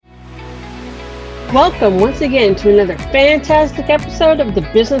Welcome once again to another fantastic episode of the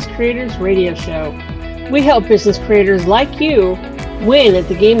Business Creators Radio Show. We help business creators like you win at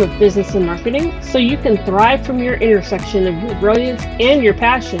the game of business and marketing so you can thrive from your intersection of your brilliance and your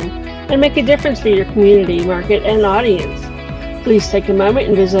passion and make a difference for your community, market, and audience. Please take a moment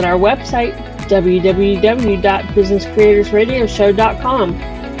and visit our website,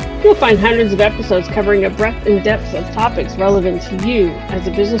 www.businesscreatorsradioshow.com. You'll find hundreds of episodes covering a breadth and depth of topics relevant to you as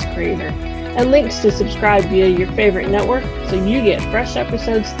a business creator, and links to subscribe via your favorite network so you get fresh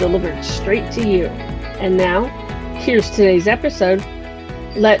episodes delivered straight to you. And now, here's today's episode.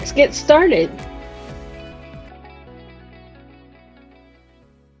 Let's get started.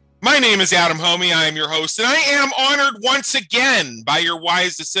 My name is Adam Homey. I am your host, and I am honored once again by your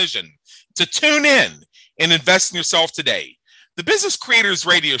wise decision to tune in and invest in yourself today. The Business Creators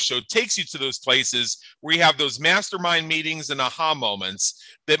Radio Show takes you to those places where you have those mastermind meetings and aha moments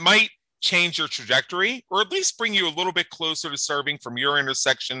that might change your trajectory, or at least bring you a little bit closer to serving from your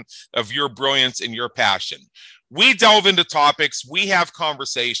intersection of your brilliance and your passion. We delve into topics, we have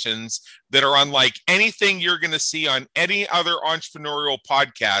conversations that are unlike anything you're going to see on any other entrepreneurial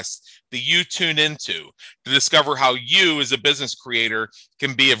podcast that you tune into to discover how you as a business creator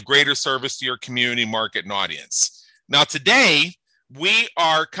can be of greater service to your community, market, and audience. Now, today, we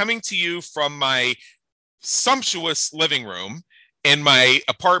are coming to you from my sumptuous living room in my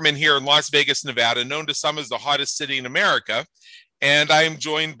apartment here in Las Vegas, Nevada, known to some as the hottest city in America. And I am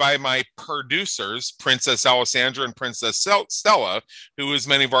joined by my producers, Princess Alessandra and Princess Stella, who, as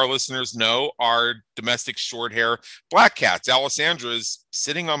many of our listeners know, are domestic short hair black cats. Alessandra is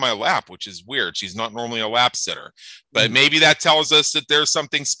sitting on my lap, which is weird. She's not normally a lap sitter, but maybe that tells us that there's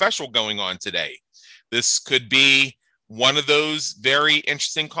something special going on today. This could be one of those very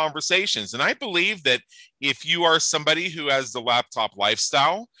interesting conversations. And I believe that if you are somebody who has the laptop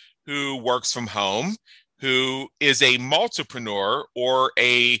lifestyle, who works from home, who is a multipreneur or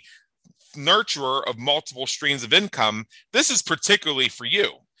a nurturer of multiple streams of income, this is particularly for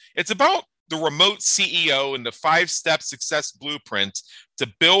you. It's about the remote CEO and the 5-step success blueprint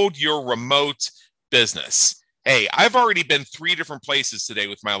to build your remote business. Hey, I've already been 3 different places today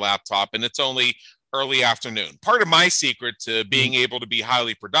with my laptop, and it's only early afternoon. Part of my secret to being able to be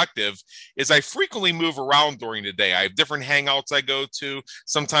highly productive is I frequently move around during the day. I have different hangouts I go to.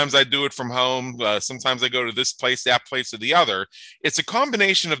 Sometimes I do it from home. Sometimes I go to this place, that place, or the other. It's a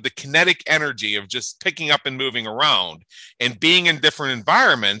combination of the kinetic energy of just picking up and moving around and being in different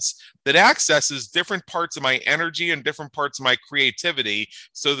environments that accesses different parts of my energy and different parts of my creativity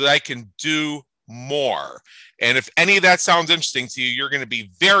so that I can do more. And if any of that sounds interesting to you, you're going to be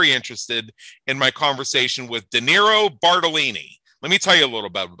very interested in my conversation with Deniero Bartolini. Let me tell you a little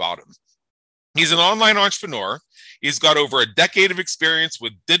bit about him. He's an online entrepreneur. He's got over a decade of experience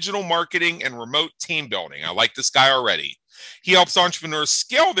with digital marketing and remote team building. I like this guy already. He helps entrepreneurs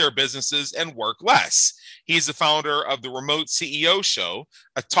scale their businesses and work less. He's the founder of the Remote CEO Show,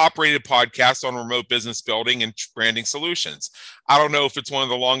 a top-rated podcast on remote business building and branding solutions. I don't know if it's one of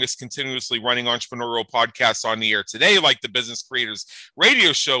the longest continuously running entrepreneurial podcasts on the air today, like the Business Creators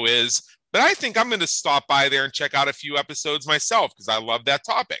Radio Show is, but I think I'm going to stop by there and check out a few episodes myself because I love that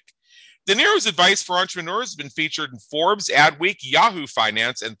topic. Deniero's advice for entrepreneurs has been featured in Forbes, Adweek, Yahoo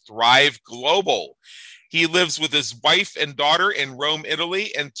Finance, and Thrive Global. He lives with his wife and daughter in Rome,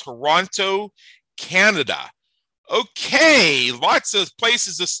 Italy, and Toronto, Canada. Okay, lots of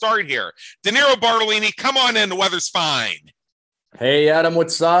places to start here. Deniero Bartolini, come on in. The weather's fine. Hey, Adam,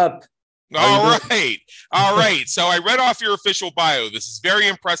 what's up? All right. So I read off your official bio. This is very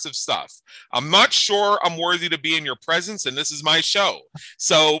impressive stuff. I'm not sure I'm worthy to be in your presence, and this is my show.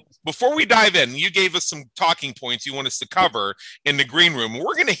 So before we dive in, you gave us some talking points you want us to cover in the green room.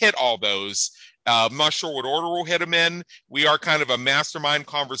 We're going to hit all those. I'm not sure what order we'll hit them in. We are kind of a mastermind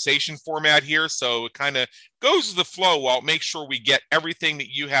conversation format here, so it kind of goes with the flow while make sure we get everything that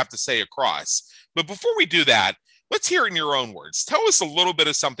you have to say across. But before we do that, let's hear it in your own words. Tell us a little bit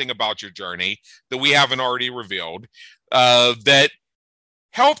of something about your journey that we haven't already revealed that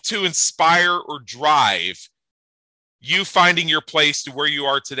helped to inspire or drive you finding your place to where you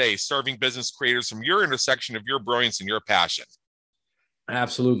are today, serving business creators from your intersection of your brilliance and your passion.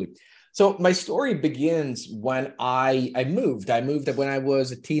 Absolutely. So my story begins when I moved. I moved when I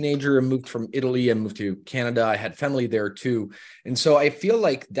was a teenager. I moved from Italy. I moved to Canada. I had family there too. And so I feel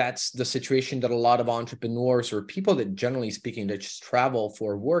like that's the situation that a lot of entrepreneurs or people that generally speaking, that just travel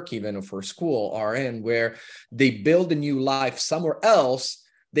for work, even or for school are in, where they build a new life somewhere else.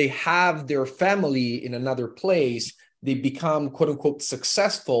 They have their family in another place. they become quote unquote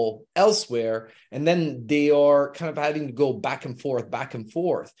successful elsewhere, and then they are kind of having to go back and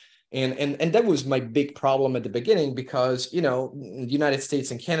forth. And that was my big problem at the beginning, because, in the United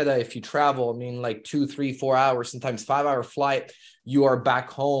States and Canada, if you travel, I mean, like 2, 3, 4 hours, sometimes 5-hour flight, you are back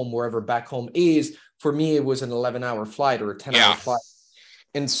home, wherever back home is. For me, it was an 11-hour flight or a 10-hour flight.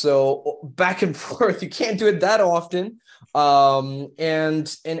 And so back and forth, you can't do it that often.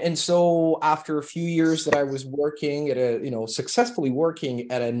 And so after a few years that I was working at successfully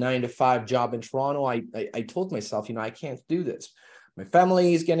working at a 9-to-5 job in Toronto, I told myself, I can't do this. My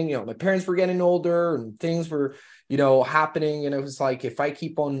family is getting, my parents were getting older and things were, happening. And it was like, if I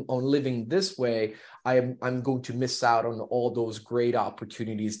keep on living this way, I'm going to miss out on all those great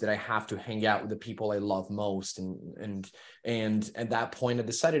opportunities that I have to hang out with the people I love most. And at that point,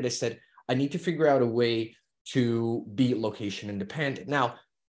 I said, I need to figure out a way to be location independent. Now,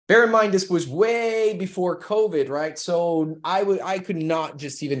 bear in mind, this was way before COVID, right? So I could not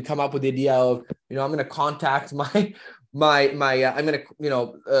just even come up with the idea of, I'm going to contact I'm going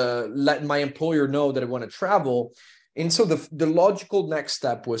to, let my employer know that I want to travel. And so the logical next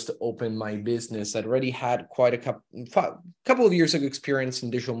step was to open my business. I'd already had quite a couple of years of experience in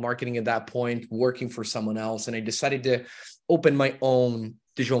digital marketing at that point, working for someone else. And I decided to open my own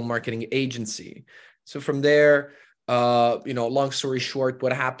digital marketing agency. So from there, long story short,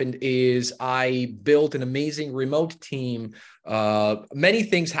 what happened is I built an amazing remote team. Many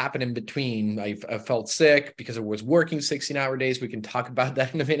things happened in between. I felt sick because I was working 16-hour days. We can talk about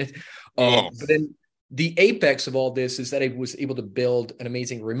that in a minute. But then the apex of all this is that I was able to build an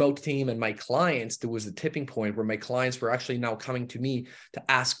amazing remote team, and my clients, there was a tipping point where my clients were actually now coming to me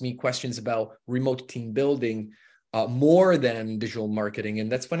to ask me questions about remote team building more than digital marketing.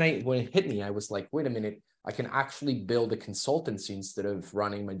 And that's when it hit me. I was like, wait a minute, I can actually build a consultancy instead of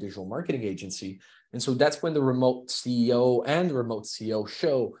running my digital marketing agency. And so that's when the Remote CEO and the Remote CEO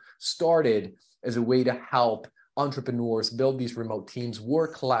show started, as a way to help entrepreneurs build these remote teams,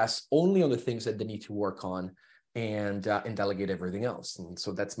 work less only on the things that they need to work on, and delegate everything else. And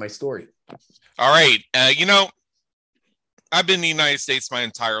so that's my story. All right. I've been in the United States my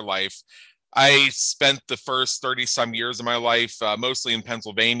entire life. I spent the first 30 some years of my life mostly in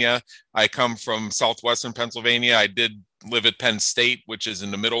Pennsylvania. I come from southwestern Pennsylvania. I did live at Penn State, which is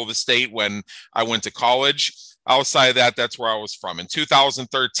in the middle of the state, when I went to college. Outside of that, that's where I was from. In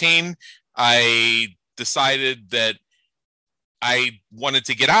 2013, I decided that I wanted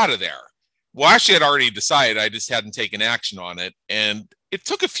to get out of there. Well, actually, I'd already decided. I just hadn't taken action on it. And it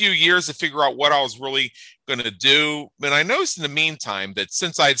took a few years to figure out what I was really going to do. And I noticed in the meantime that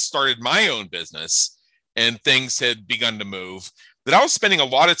since I'd started my own business and things had begun to move, that I was spending a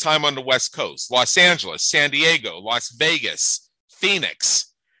lot of time on the West Coast, Los Angeles, San Diego, Las Vegas,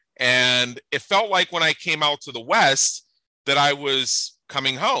 Phoenix. And it felt like when I came out to the West that I was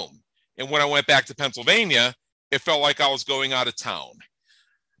coming home. And when I went back to Pennsylvania, it felt like I was going out of town.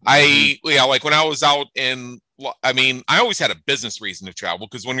 Like when I was out I always had a business reason to travel,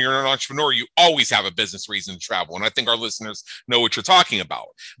 because when you're an entrepreneur, you always have a business reason to travel. And I think our listeners know what you're talking about.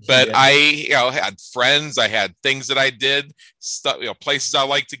 But yeah. I had friends, I had things that I did, stuff, places I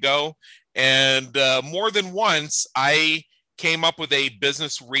like to go. And more than once, I came up with a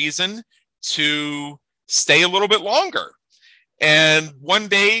business reason to stay a little bit longer. And one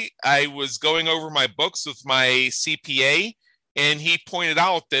day I was going over my books with my CPA, and he pointed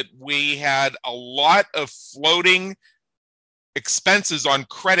out that we had a lot of floating expenses on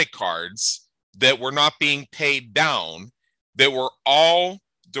credit cards that were not being paid down, that were all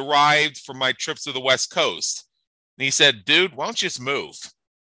derived from my trips to the West Coast. And he said, dude, why don't you just move?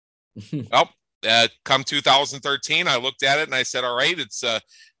 Well, come 2013, I looked at it and I said, all right,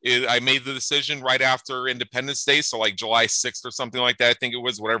 I made the decision right after Independence Day. So like July 6th or something like that, I think it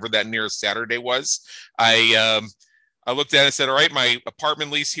was, whatever that nearest Saturday was. I looked at it and said, all right, my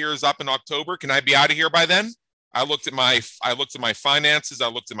apartment lease here is up in October. Can I be out of here by then? I looked at my finances. I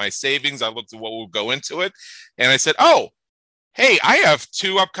looked at my savings. I looked at what would go into it. And I said, oh, hey, I have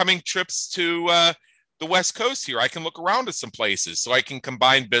 2 upcoming trips to the West Coast here. I can look around at some places, so I can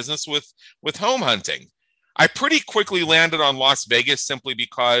combine business with home hunting. I pretty quickly landed on Las Vegas simply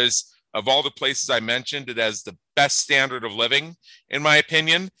because of all the places I mentioned. It has the best standard of living, in my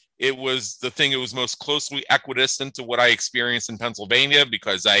opinion. It was the thing that was most closely equidistant to what I experienced in Pennsylvania,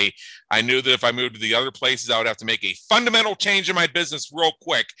 because I knew that if I moved to the other places, I would have to make a fundamental change in my business real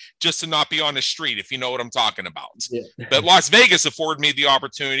quick just to not be on the street, if you know what I'm talking about. Yeah. But Las Vegas afforded me the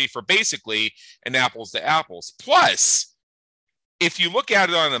opportunity for basically an apples to apples. Plus, if you look at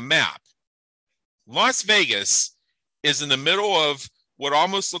it on a map, Las Vegas is in the middle of what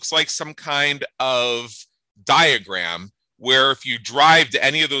almost looks like some kind of diagram where if you drive to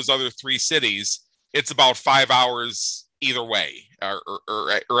any of those other three cities, it's about 5 hours either way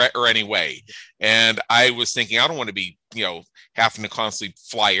or any way. And I was thinking, I don't want to be, having to constantly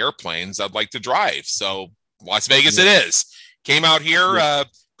fly airplanes. I'd like to drive. So Las Vegas it is. Came out here,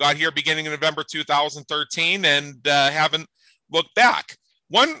 got here beginning of November 2013, and haven't looked back.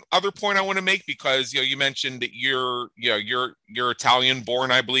 One other point I want to make, because you mentioned that you're Italian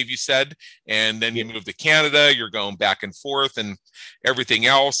born, I believe you said, and then you moved to Canada. You're going back and forth and everything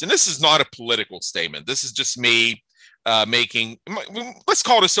else. And this is not a political statement. This is just me making, let's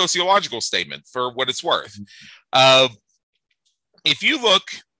call it a sociological statement for what it's worth. If you look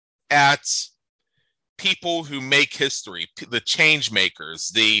at people who make history, the change makers,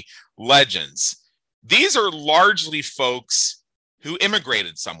 the legends, these are largely folks who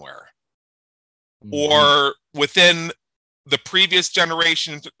immigrated somewhere or within the previous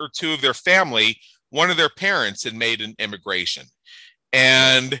generation or two of their family, one of their parents had made an immigration.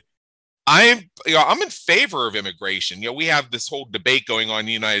 And I'm in favor of immigration. We have this whole debate going on in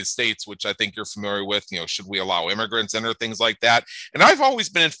the United States, which I think you're familiar with. Should we allow immigrants in or things like that? And I've always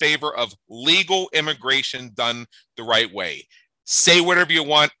been in favor of legal immigration done the right way. Say whatever you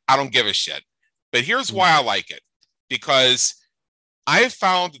want. I don't give a shit. But here's why I like it. Because I have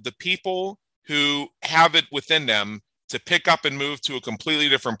found that the people who have it within them to pick up and move to a completely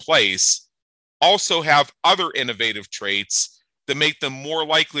different place also have other innovative traits that make them more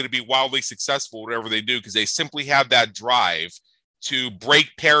likely to be wildly successful, whatever they do, because they simply have that drive to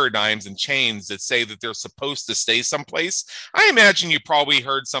break paradigms and chains that say that they're supposed to stay someplace. I imagine you probably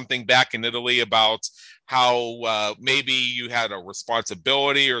heard something back in Italy about how maybe you had a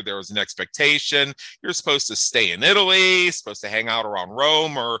responsibility or there was an expectation. You're supposed to stay in Italy, supposed to hang out around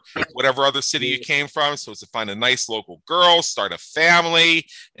Rome or whatever other city you came from, supposed to find a nice local girl, start a family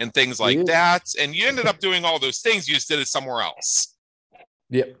and things like that. And you ended up doing all those things. You just did it somewhere else.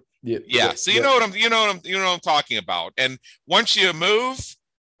 So you know what I'm talking about. And once you move,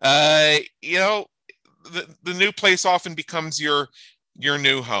 the new place often becomes your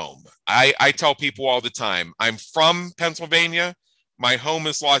new home. I tell people all the time, I'm from Pennsylvania. My home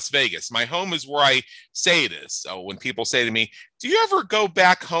is Las Vegas. My home is where I say it is. So when people say to me, do you ever go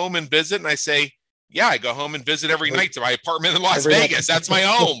back home and visit? And I say, yeah, I go home and visit every night to my apartment in Las Vegas. That's my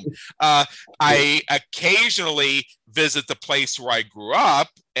home. I occasionally visit the place where I grew up,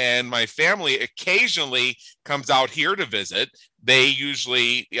 and my family occasionally comes out here to visit. They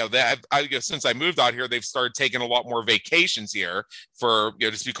usually, since I moved out here, they've started taking a lot more vacations here for,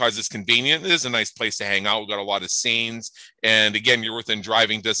 just because it's convenient. It is a nice place to hang out. We've got a lot of scenes. And again, you're within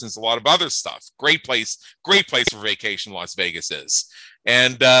driving distance, a lot of other stuff. Great place for vacation, Las Vegas is.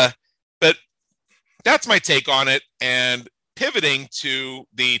 And, but that's my take on it. And pivoting to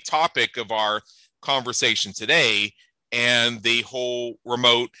the topic of our conversation today and the whole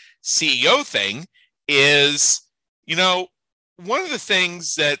remote CEO thing is, one of the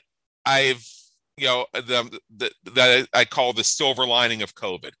things that I've, that I call the silver lining of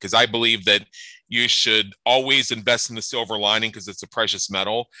COVID, because I believe that you should always invest in the silver lining because it's a precious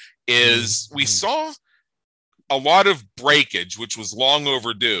metal, is we saw a lot of breakage, which was long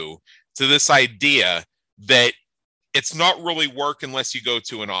overdue, to this idea that it's not really work unless you go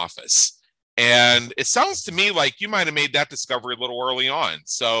to an office. And it sounds to me like you might have made that discovery a little early on.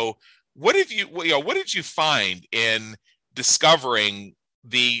 So what did you find in discovering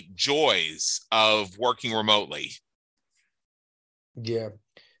the joys of working remotely? Yeah.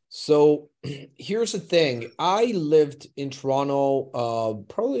 So here's the thing. I lived in Toronto,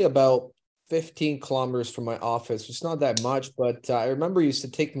 probably about 15 kilometers from my office. It's not that much, but I remember it used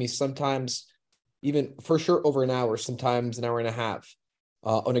to take me sometimes, even for sure over an hour, sometimes an hour and a half,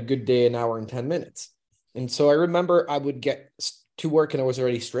 on a good day, an hour and 10 minutes. And so I remember I would get to work and I was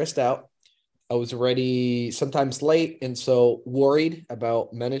already stressed out. I was already sometimes late and so worried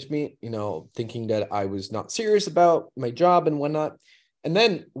about management, thinking that I was not serious about my job and whatnot. And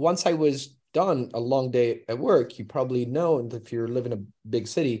then once I was done a long day at work, you probably know, and if you live in a big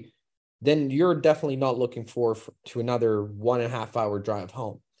city, then you're definitely not looking forward to another 1.5 hour drive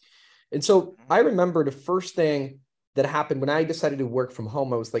home. And so I remember the first thing that happened when I decided to work from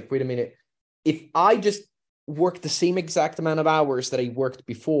home, I was like, wait a minute, if I just work the same exact amount of hours that I worked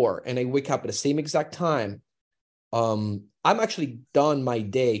before and I wake up at the same exact time, I'm actually done my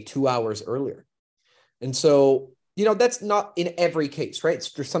day 2 hours earlier. And so, that's not in every case, right?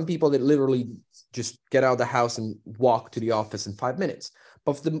 There's some people that literally just get out of the house and walk to the office in 5 minutes.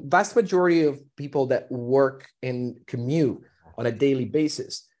 But for the vast majority of people that work and commute on a daily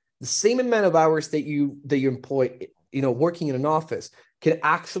basis, the same amount of hours that you employ, working in an office can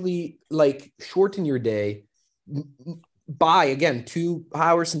actually shorten your day by, again, 2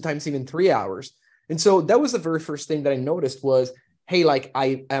 hours, sometimes even 3 hours. And so that was the very first thing that I noticed was, hey, like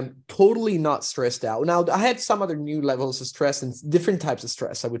I am totally not stressed out. Now, I had some other new levels of stress and different types of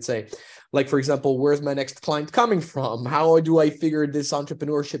stress, I would say. Like, for example, where's my next client coming from? How do I figure this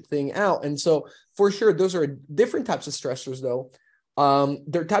entrepreneurship thing out? And so for sure, those are different types of stressors, though.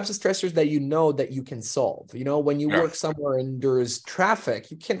 There are types of stressors that that you can solve. When you work somewhere and there's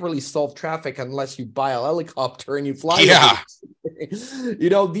traffic, you can't really solve traffic unless you buy a helicopter and you fly. Yeah.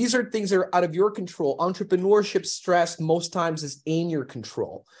 These are things that are out of your control. Entrepreneurship stress most times is in your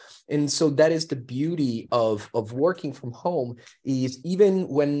control. And so that is the beauty of working from home, is even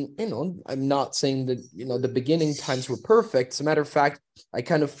when, I'm not saying that, the beginning times were perfect. As a matter of fact, I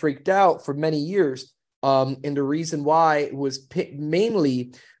kind of freaked out for many years. And the reason why was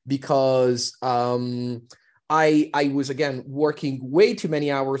mainly because I was, again, working way too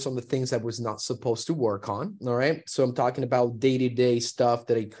many hours on the things I was not supposed to work on. All right. So I'm talking about day-to-day stuff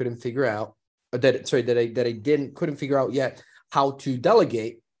that I couldn't figure out, couldn't figure out yet how to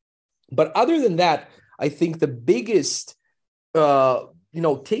delegate. But other than that, I think the biggest,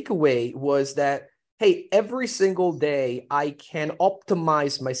 takeaway was that, hey, every single day I can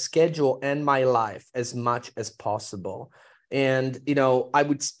optimize my schedule and my life as much as possible. And, I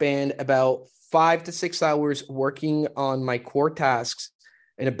would spend about 5 to 6 hours working on my core tasks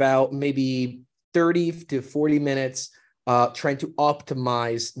and about maybe 30 to 40 minutes trying to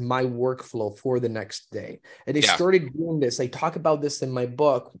optimize my workflow for the next day. And I started doing this. I talk about this in my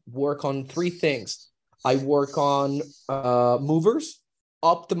book, work on 3 things. I work on movers,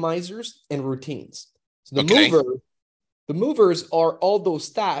 optimizers, and routines. So the movers are all those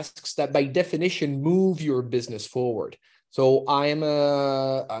tasks that by definition move your business forward. So I'm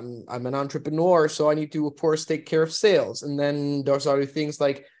an entrepreneur, so I need to, of course, take care of sales. And then there's other things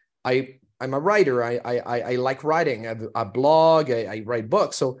like I'm a writer. I like writing. I have a blog. I write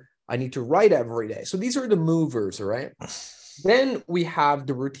books. So I need to write every day. So these are the movers, all right? Then we have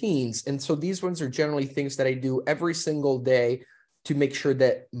the routines. And so these ones are generally things that I do every single day to make sure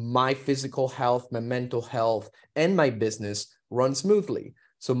that my physical health, my mental health, and my business run smoothly.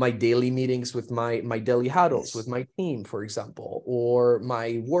 So my daily meetings with my daily huddles with my team, for example, or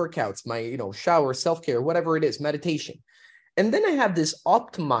my workouts, my shower, self-care, whatever it is, meditation. And then I have these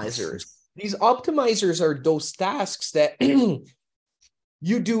optimizers. These optimizers are those tasks that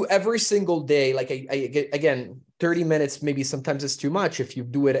you do every single day. Like again, 30 minutes, maybe sometimes it's too much. If you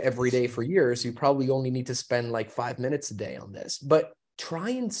do it every day for years, you probably only need to spend like 5 minutes a day on this. But try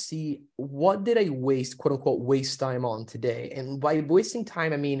and see, what did I waste, quote unquote, waste time on today? And by wasting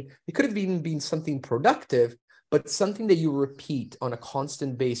time, I mean, it could have even been something productive, but something that you repeat on a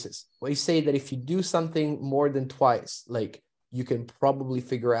constant basis. Well, I say that if you do something more than twice, like, you can probably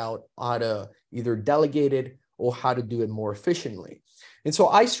figure out how to either delegate it or how to do it more efficiently. And so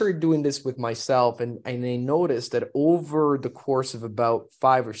I started doing this with myself, and I noticed that over the course of about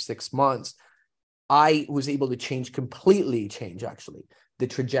 5 or 6 months, I was able to completely change actually, the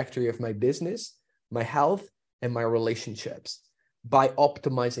trajectory of my business, my health, and my relationships by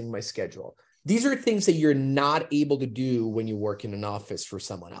optimizing my schedule. These are things that you're not able to do when you work in an office for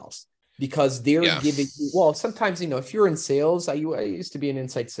someone else, because they're giving you, well, sometimes, if you're in sales, I used to be in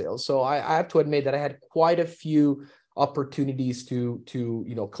inside sales. So I have to admit that I had quite a few opportunities to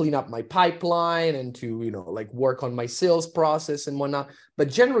clean up my pipeline and to, like, work on my sales process and whatnot. But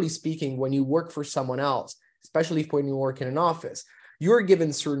generally speaking, when you work for someone else, especially when you work in an office, you're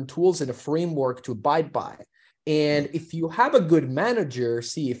given certain tools and a framework to abide by. And if you have a good manager,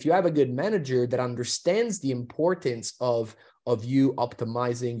 that understands the importance of you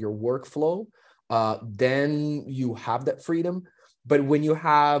optimizing your workflow, then you have that freedom. But when you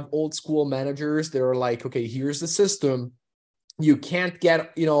have old school managers, they're like, okay, here's the system. You can't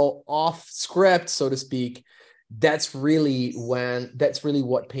get, off script, so to speak. That's really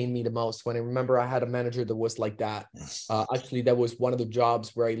what pained me the most. When I remember I had a manager that was like that. Actually, that was one of the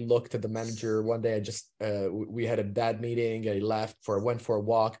jobs where I looked at the manager one day. We had a dad meeting. I went for a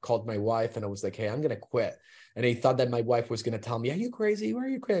walk, called my wife, and I was like, hey, I'm going to quit. And I thought that my wife was going to tell me, are you crazy? Why are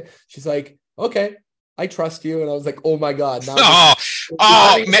you quitting? She's like, okay, I trust you. And I was like, oh my God. Now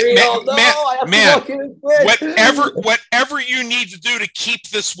man, whatever you need to do to keep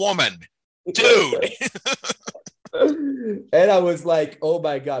this woman, dude. And I was like, oh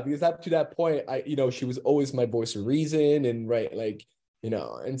my God, because up to that point, she was always my voice of reason, and right, like,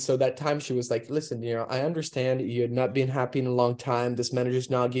 and so that time she was like, listen, I understand you're not being happy in a long time. This manager's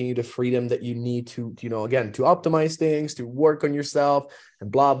now giving you the freedom that you need to, again, to optimize things, to work on yourself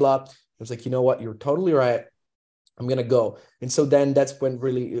and blah, blah. I was like, you know what? You're totally right. I'm going to go. And so then that's when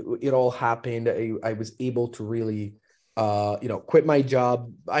really it all happened. I was able to really, quit my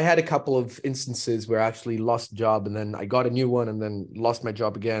job. I had a couple of instances where I actually lost a job, and then I got a new one, and then lost my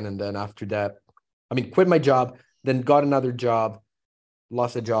job again. And then after that, quit my job, then got another job,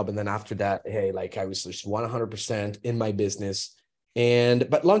 lost a job. And then after that, hey, like I was just 100% in my business.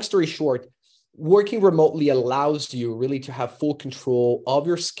 But long story short, working remotely allows you really to have full control of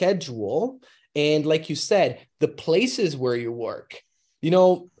your schedule. And like you said, the places where you work,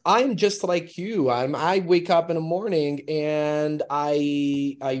 I'm just like you. I wake up in the morning and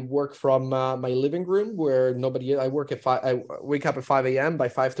I work from my living room where nobody. I work at 5. I wake up at 5 a.m. By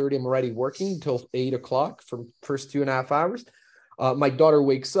 5:30, I'm already working until 8 o'clock for first 2.5 hours. My daughter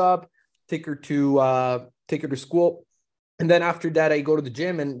wakes up, take her to school, and then after that, I go to the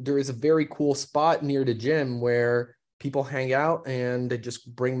gym. And there is a very cool spot near the gym where people hang out, and I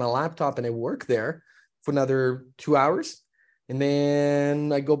just bring my laptop and I work there for another 2 hours. And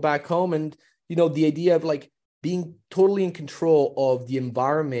then I go back home, and, the idea of like being totally in control of the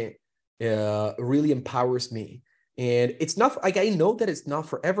environment really empowers me. And it's not like, I know that it's not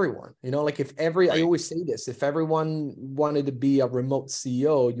for everyone, like I always say this, if everyone wanted to be a remote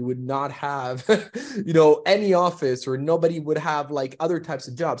CEO, you would not have, any office, or nobody would have like other types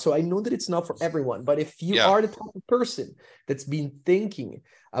of jobs. So I know that it's not for everyone, but if you are the type of person that's been thinking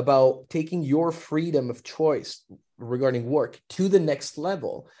about taking your freedom of choice regarding work to the next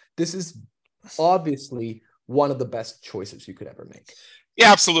level, this is obviously one of the best choices you could ever make.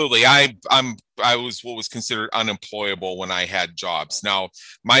 Yeah, absolutely. I was what was considered unemployable when I had jobs. Now,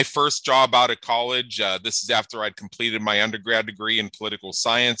 my first job out of college, this is after I'd completed my undergrad degree in political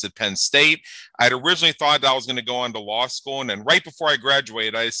science at Penn State. I'd originally thought I was going to go on to law school, and then right before I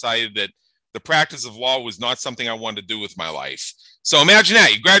graduated, I decided that the practice of law was not something I wanted to do with my life. So imagine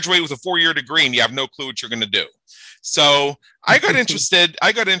that, you graduate with a 4-year degree and you have no clue what you're going to do. So I got interested.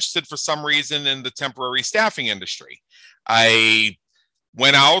 I got interested for some reason in the temporary staffing industry. I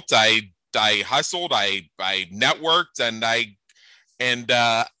went out, I hustled, I networked, and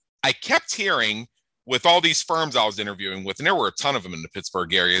I kept hearing with all these firms I was interviewing with, and there were a ton of them in the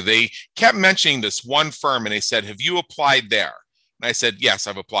Pittsburgh area. They kept mentioning this one firm, and they said, "Have you applied there?" And I said, "Yes,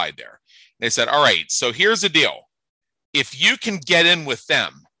 I've applied there." And they said, "All right, so here's the deal. If you can get in with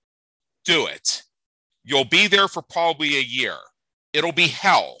them, do it. You'll be there for probably a year. It'll be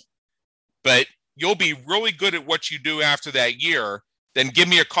hell, but you'll be really good at what you do after that year. Then give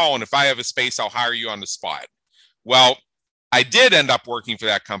me a call, and if I have a space, I'll hire you on the spot." Well, I did end up working for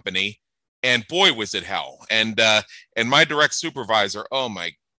that company, and boy, was it hell. And my direct supervisor, oh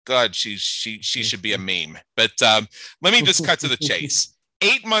my God, she should be a meme. But let me just cut to the chase.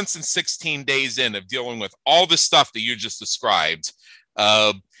 8 months and 16 days in of dealing with all the stuff that you just described,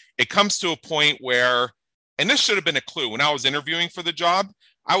 it comes to a point where, and this should have been a clue, when I was interviewing for the job,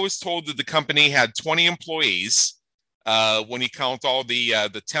 I was told that the company had 20 employees. When you count all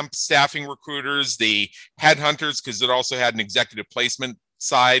the temp staffing recruiters, the headhunters, because it also had an executive placement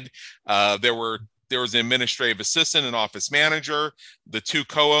side. There was an administrative assistant, an office manager, the 2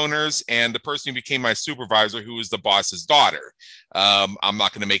 co-owners, and the person who became my supervisor, who was the boss's daughter. I'm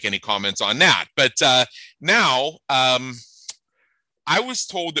not going to make any comments on that. But now I was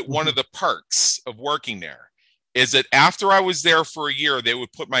told that one of the perks of working there is that after I was there for a year, they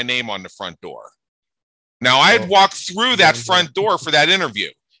would put my name on the front door. Now, I had walked through that front door for that interview.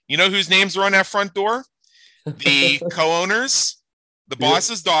 You know whose names are on that front door? The co-owners, the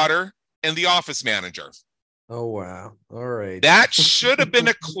boss's daughter, and the office manager. Oh, wow. All right. That should have been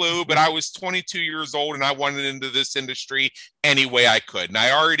a clue, but I was 22 years old and I wanted into this industry any way I could. And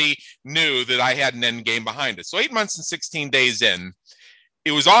I already knew that I had an end game behind it. So 8 months and 16 days in,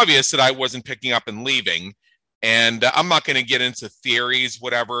 it was obvious that I wasn't picking up and leaving. And I'm not going to get into theories,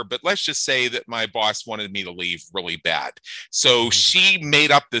 whatever, but let's just say that my boss wanted me to leave really bad. So she made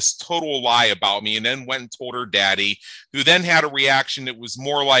up this total lie about me and then went and told her daddy, who then had a reaction that was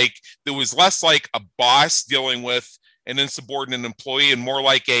less like a boss dealing with an insubordinate employee and more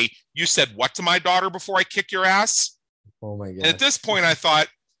like you said what to my daughter before I kick your ass? Oh my God. And at this point, I thought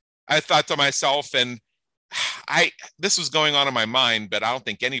to myself, and this was going on in my mind, but I don't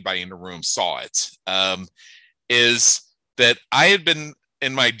think anybody in the room saw it. Is that I had been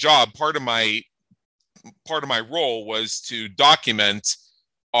in my job, part of my role was to document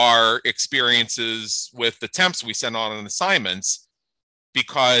our experiences with the temps we sent on assignments,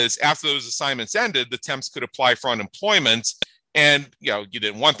 because after those assignments ended, the temps could apply for unemployment, and you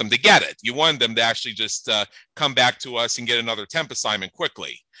didn't want them to get it. You wanted them to actually just come back to us and get another temp assignment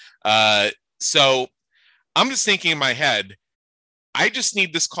quickly. So I'm just thinking in my head, I just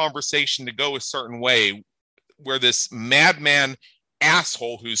need this conversation to go a certain way where this madman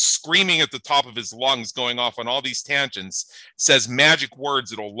asshole who's screaming at the top of his lungs, going off on all these tangents, says magic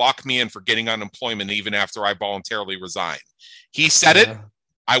words that'll lock me in for getting unemployment even after I voluntarily resign. He said it.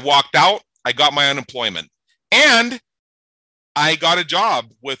 I walked out. I got my unemployment. And I got a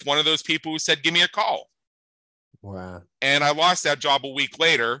job with one of those people who said, give me a call. Wow. And I lost that job a week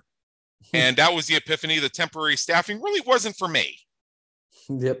later. And that was the epiphany. The temporary staffing really wasn't for me.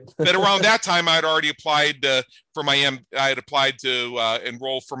 Yep. But around that time, I had already applied to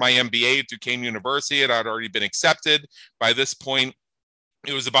enroll for my MBA at Duquesne University, and I'd already been accepted. By this point,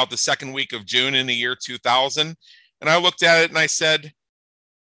 it was about the second week of June in the year 2000. And I looked at it and I said,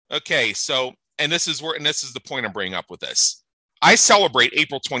 okay, so, and this is the point I'm bringing up with this. I celebrate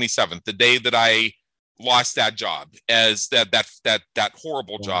April 27th, the day that I lost that job, as that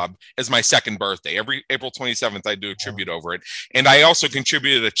horrible job, as my second birthday. Every April 27th, I do a tribute over it. And I also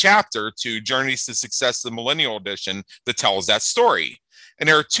contributed a chapter to Journeys to Success, the Millennial Edition, that tells that story. And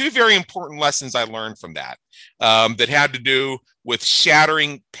there are two very important lessons I learned from that that had to do with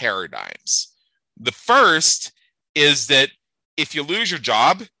shattering paradigms. The first is that if you lose your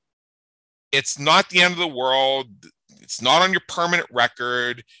job, it's not the end of the world. It's not on your permanent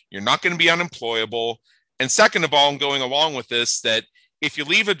record. You're not going to be unemployable. And second of all, I'm going along with this, that if you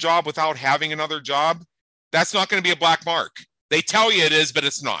leave a job without having another job, that's not going to be a black mark. They tell you it is, but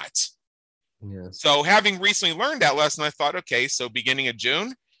it's not. Yes. So having recently learned that lesson, I thought, okay, so beginning of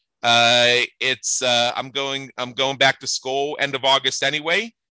June, I'm going back to school end of August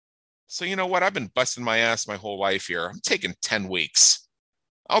anyway. So you know what? I've been busting my ass my whole life here. I'm taking 10 weeks.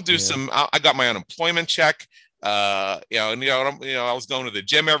 I'll do I got my unemployment check. I was going to the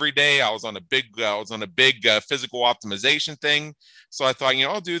gym every day. I was on a big physical optimization thing. So I thought,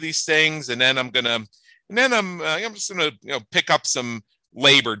 I'll do these things, and then I'm just gonna pick up some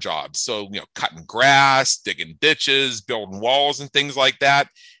labor jobs. So cutting grass, digging ditches, building walls, and things like that.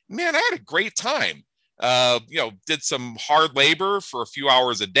 Man, I had a great time. Did some hard labor for a few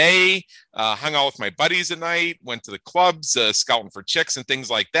hours a day. Hung out with my buddies at night. Went to the clubs, scouting for chicks and things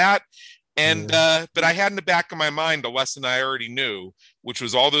like that. And but I had in the back of my mind a lesson I already knew, which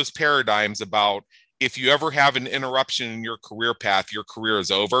was all those paradigms about if you ever have an interruption in your career path, your career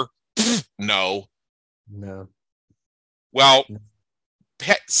is over. No. Well,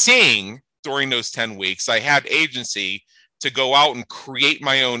 seeing during those 10 weeks, I had agency to go out and create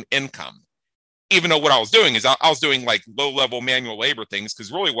my own income. Even though what I was doing is I was doing like low-level manual labor things,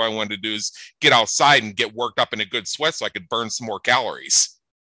 because really what I wanted to do is get outside and get worked up in a good sweat so I could burn some more calories.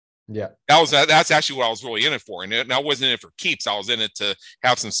 Yeah, that's actually what I was really in it for. And I wasn't in it for keeps. I was in it to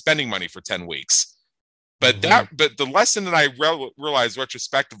have some spending money for 10 weeks. But but the lesson that I realized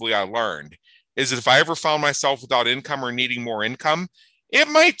retrospectively I learned is that if I ever found myself without income or needing more income, it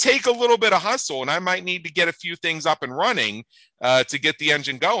might take a little bit of hustle, and I might need to get a few things up and running to get the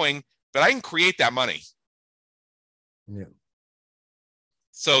engine going, but I can create that money. Yeah.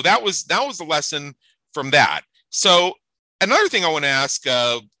 So that was the lesson from that. So another thing I want to ask,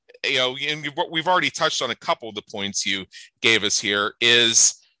 and we've already touched on a couple of the points you gave us here,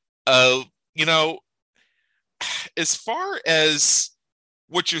 is, as far as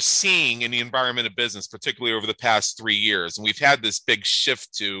what you're seeing in the environment of business, particularly over the past 3 years, and we've had this big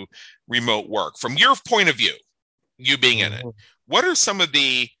shift to remote work. From your point of view, you being in it, what are some of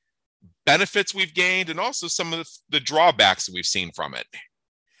the benefits we've gained and also some of the drawbacks that we've seen from it?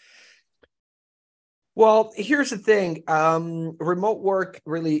 Well, here's the thing. Remote work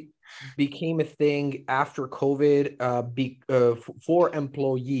really became a thing after COVID for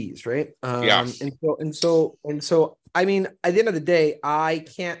employees, right? Yeah. And so, I mean, at the end of the day, I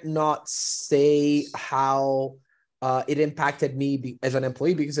can't not say how it impacted me as an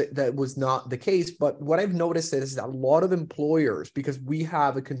employee, because that was not the case. But what I've noticed is that a lot of employers, because we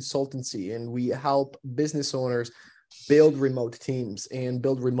have a consultancy and we help business owners build remote teams and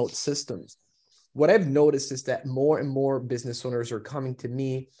build remote systems. What I've noticed is that more and more business owners are coming to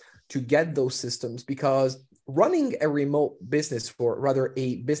me to get those systems, because running a remote business, or rather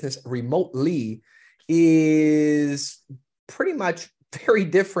a business remotely, is pretty much very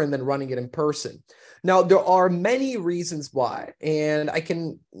different than running it in person. Now, there are many reasons why, and I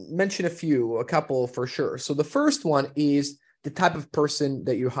can mention a couple for sure. So the first one is the type of person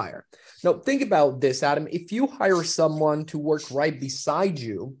that you hire. Now, think about this, Adam. If you hire someone to work right beside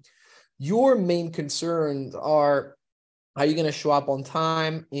you, your main concerns are you going to show up on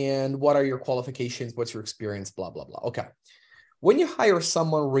time? And what are your qualifications? What's your experience? Blah, blah, blah. Okay. When you hire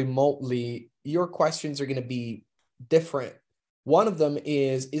someone remotely, your questions are going to be different. One of them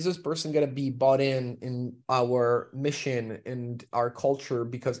is this person going to be bought in our mission and our culture?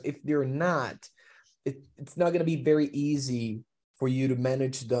 Because if they're not, it's not going to be very easy for you to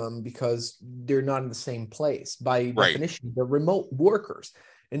manage them because they're not in the same place. By definition, they're remote workers.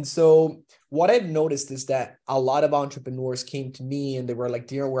 And so what I've noticed is that a lot of entrepreneurs came to me and they were like,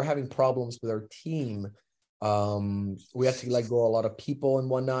 Deniero, we're having problems with our team. We had to let go a lot of people and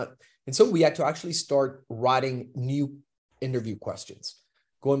whatnot. And so we had to actually start writing new interview questions.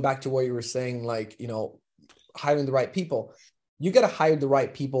 Going back to what you were saying, like, hiring the right people. You got to hire the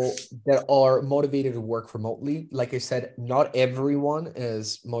right people that are motivated to work remotely. Like I said, not everyone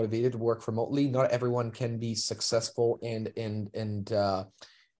is motivated to work remotely. Not everyone can be successful and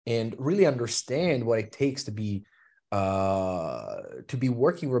really understand what it takes to be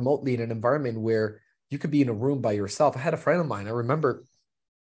working remotely in an environment where you could be in a room by yourself. I had a friend of mine. I remember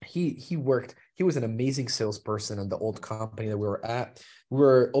he was an amazing salesperson in the old company that we were at. We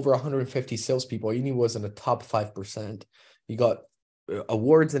were over 150 salespeople, and he was in the top 5%. He got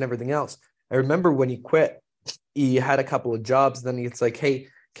awards and everything else. I remember when he quit, he had a couple of jobs. Then it's like, hey,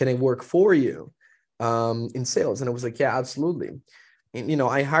 can I work for you in sales? And I was like, yeah, absolutely. And,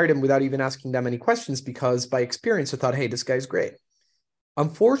 I hired him without even asking that many questions because by experience, I thought, hey, this guy's great.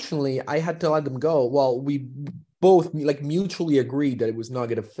 Unfortunately, I had to let them go. Well, we both mutually agreed that it was not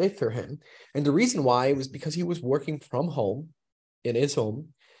going to fit for him. And the reason why was because he was working from home in his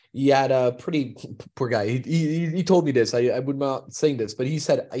home. He had a pretty poor guy. He told me this. I would not saying this, but he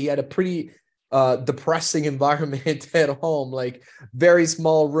said he had a pretty depressing environment at home, like very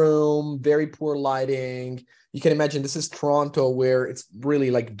small room, very poor lighting. You can imagine this is Toronto, where it's really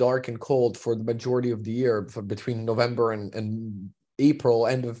like dark and cold for the majority of the year, between November and April,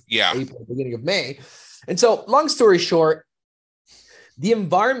 end of April, beginning of May. And so, long story short, the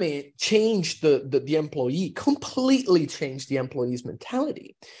environment changed the employee, completely changed the employee's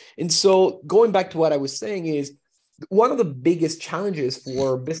mentality. And so going back to what I was saying is, one of the biggest challenges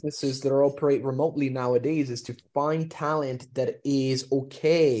for businesses that operate remotely nowadays is to find talent that is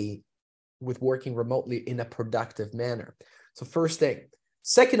okay with working remotely in a productive manner. So first thing.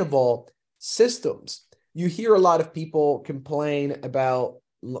 Second of all, systems. You hear a lot of people complain about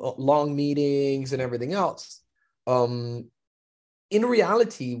long meetings and everything else. In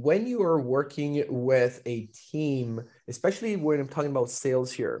reality, when you are working with a team, especially when I'm talking about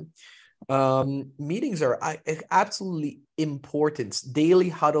sales here, meetings are absolutely important. Daily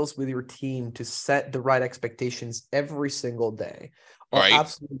huddles with your team to set the right expectations every single day are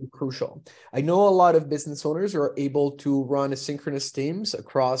absolutely crucial. I know a lot of business owners are able to run asynchronous teams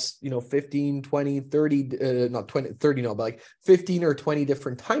across, 15, 20, 30, not 20, 30, no, but like 15 or 20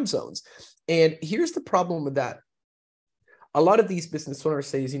 different time zones. And here's the problem with that. A lot of these business owners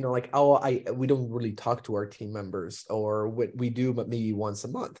say, we don't really talk to our team members, or what we do, but maybe once a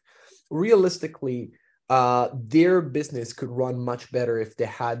month. Realistically, their business could run much better if they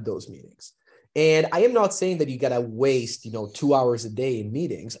had those meetings. And I am not saying that you got to waste, 2 hours a day in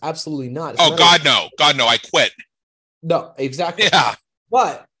meetings. Absolutely not. God, no. I quit. No, exactly. Yeah.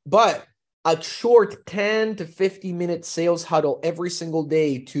 But a short 10 to 50-minute sales huddle every single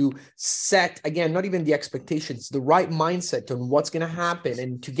day to set, again, not even the expectations, the right mindset on what's going to happen,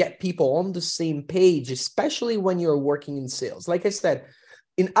 and to get people on the same page, especially when you're working in sales. Like I said,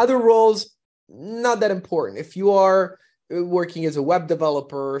 in other roles, not that important. If you are working as a web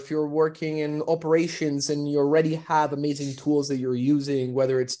developer, if you're working in operations and you already have amazing tools that you're using,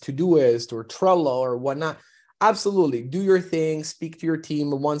 whether it's Todoist or Trello or whatnot, absolutely. Do your thing. Speak to your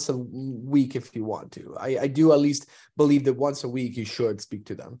team once a week if you want to. I do at least believe that once a week you should speak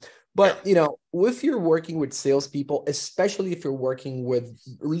to them. But, if you're working with salespeople, especially if you're working with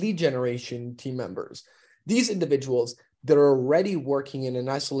lead generation team members, these individuals that are already working in an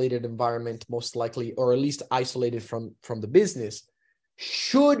isolated environment, most likely, or at least isolated from the business,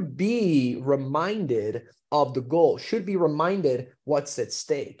 should be reminded of the goal, should be reminded what's at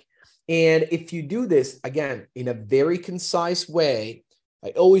stake. And if you do this, again, in a very concise way, I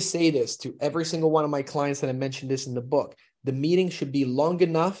always say this to every single one of my clients, and I mentioned this in the book, the meeting should be long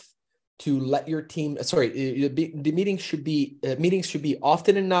enough to let your team, the meetings should be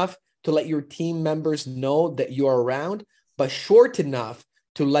often enough to let your team members know that you're around, but short enough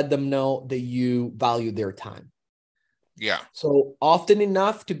to let them know that you value their time. Yeah. So often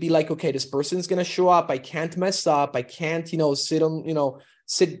enough to be like, okay, this person's going to show up. I can't mess up. I can't,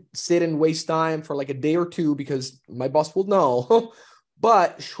 sit and waste time for like a day or two because my boss will know,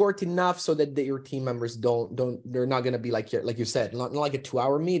 but short enough so that your team members they're not going to be like you said, not like a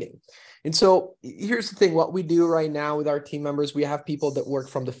 2-hour meeting. And so here's the thing, what we do right now with our team members, we have people that work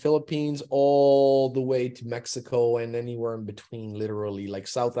from the Philippines all the way to Mexico and anywhere in between, literally, like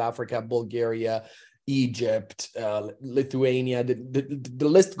South Africa, Bulgaria, Egypt, Lithuania, the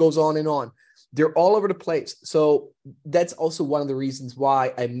list goes on and on. they're all over the place. So that's also one of the reasons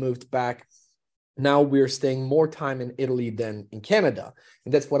why I moved back. Now we're staying more time in Italy than in Canada.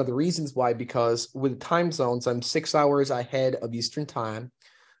 And that's one of the reasons why, because with time zones, I'm 6 hours ahead of Eastern time.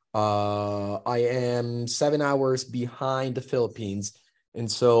 I am 7 hours behind the Philippines. And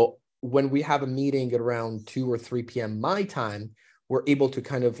so when we have a meeting at around 2 or 3 p.m. my time, we're able to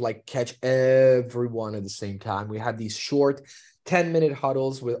kind of like catch everyone at the same time. We have these short 10-minute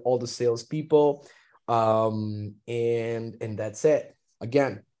huddles with all the salespeople. And that's it.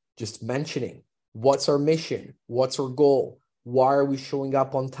 Again, just mentioning, what's our mission? What's our goal? Why are we showing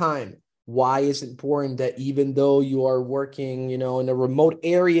up on time? Why is it important that even though you are working, in a remote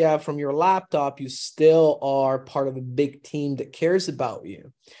area from your laptop, you still are part of a big team that cares about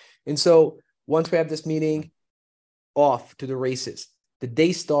you? And so once we have this meeting, off to the races. The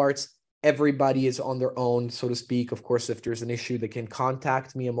day starts. Everybody is on their own, so to speak. Of course, if there's an issue, they can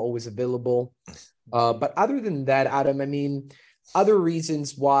contact me. I'm always available. But other than that, Adam, I mean, other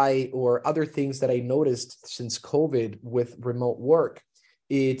reasons why, or other things that I noticed since COVID with remote work,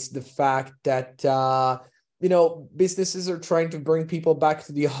 it's the fact that, businesses are trying to bring people back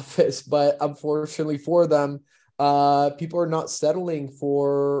to the office, but unfortunately for them, people are not settling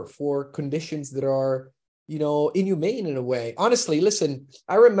for conditions that are, inhumane in a way. Honestly, listen,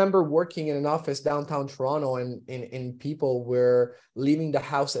 I remember working in an office downtown Toronto, and people were leaving the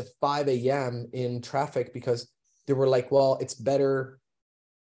house at 5 a.m. in traffic because they were like, well, it's better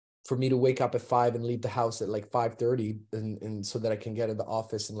for me to wake up at 5 and leave the house at like 5:30 and so that I can get in the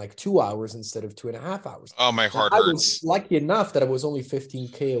office in like 2 hours instead of 2.5 hours. Oh, my heart hurts. I was lucky enough that I was only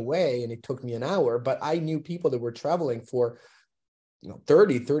 15K away and it took me an hour, but I knew people that were traveling for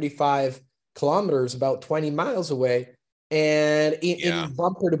 30, 35 kilometers, about 20 miles away, and in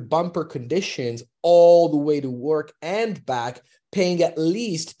bumper to bumper conditions all the way to work and back, paying at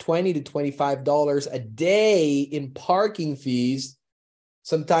least $20 to $25 a day in parking fees,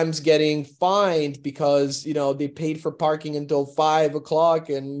 sometimes getting fined because they paid for parking until 5 o'clock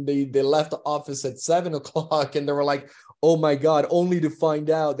and they left the office at 7 o'clock, and they were like, oh my God, only to find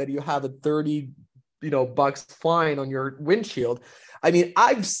out that you have a 30 bucks fine on your windshield. I mean,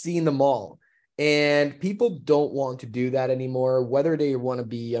 I've seen them all. And people don't want to do that anymore, whether they want to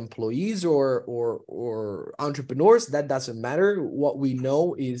be employees or entrepreneurs. That doesn't matter. What we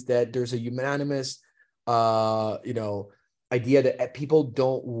know is that there's a unanimous, idea that people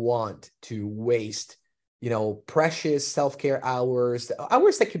don't want to waste, precious self-care hours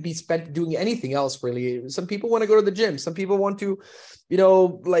that could be spent doing anything else, really. Some people want to go to the gym. Some people want to,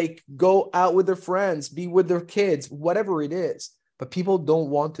 go out with their friends, be with their kids, whatever it is. But people don't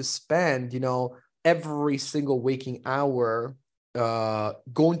want to spend, every single waking hour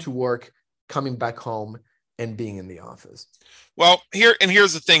going to work, coming back home, and being in the office. Well,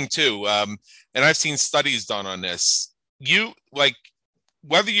 here's the thing too, and I've seen studies done on this.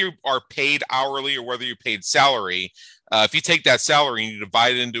 Whether you are paid hourly or whether you're paid salary, if you take that salary and you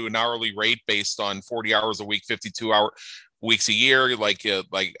divide it into an hourly rate based on 40 hours a week, 52-hour weeks a year, like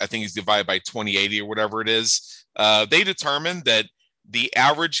I think it's divided by 2080 or whatever it is. They determined that the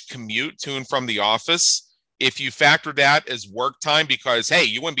average commute to and from the office, if you factor that as work time, because, hey,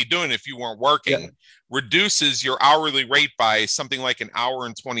 you wouldn't be doing it if you weren't working, reduces your hourly rate by something like an hour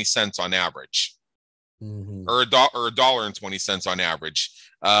and 20 cents on average, or $1.20 on average.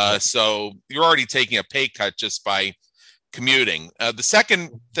 So you're already taking a pay cut just by commuting. The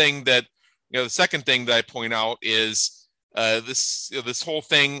second thing that I point out is this whole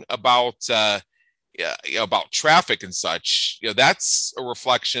thing about traffic and such. That's a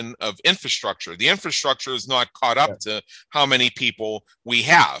reflection of infrastructure. The infrastructure is not caught up to how many people we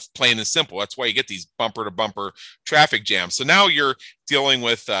have, plain and simple. That's why you get these bumper to bumper traffic jams. So now you're dealing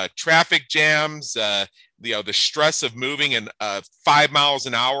with traffic jams, the stress of moving in 5 miles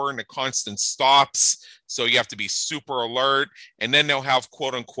an hour and the constant stops. So you have to be super alert. And then they'll have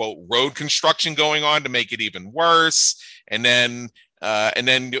quote unquote road construction going on to make it even worse. And then I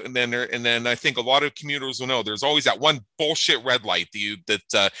think a lot of commuters will know there's always that one bullshit red light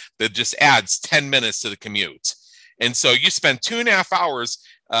that just adds 10 minutes to the commute. And so you spend 2.5 hours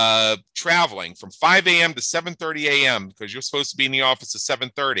traveling from 5 a.m. to 7:30 a.m. because you're supposed to be in the office at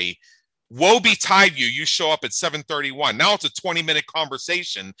 7:30. Woe betide you, you show up at 7:31. Now it's a 20-minute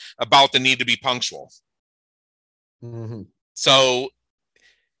conversation about the need to be punctual. Mm-hmm. So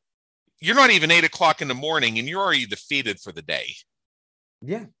you're not even 8 o'clock in the morning and you're already defeated for the day.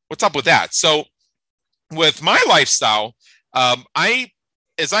 Yeah. What's up with that? So with my lifestyle, as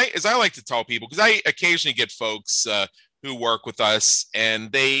I like to tell people, because I occasionally get folks who work with us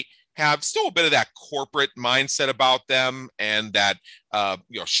and they have still a bit of that corporate mindset about them and that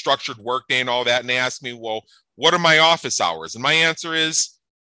structured workday and all that. And they ask me, well, what are my office hours? And my answer is,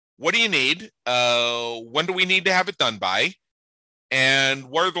 what do you need? When do we need to have it done by? And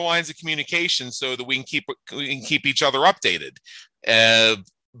what are the lines of communication so that we can keep each other updated?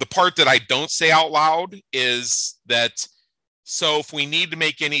 The part that I don't say out loud is that, so if we need to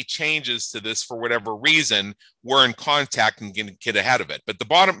make any changes to this for whatever reason, we're in contact and can get ahead of it. But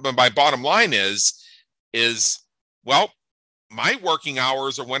my bottom line is, well, my working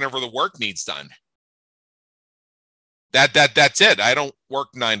hours are whenever the work needs done. That's it. I don't work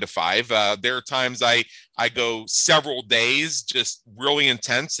 9 to 5. There are times I go several days just really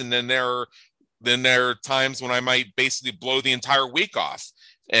intense, and then there are times when I might basically blow the entire week off,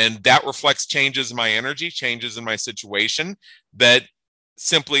 and that reflects changes in my energy, changes in my situation that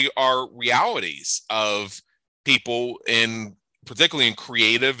simply are realities of people particularly in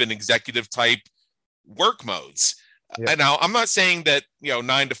creative and executive type work modes. Yeah. Now, I'm not saying that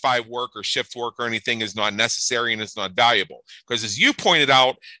 9 to 5 work or shift work or anything is not necessary and it's not valuable, because as you pointed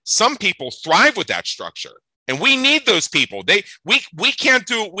out, some people thrive with that structure, and we need those people. We can't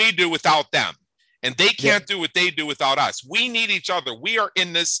do what we do without them, and they can't do what they do without us. We need each other. We are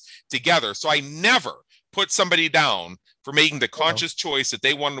in this together. So I never put somebody down for making the conscious choice that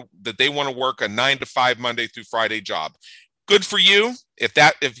they want to work a 9 to 5 Monday through Friday job. Good for you.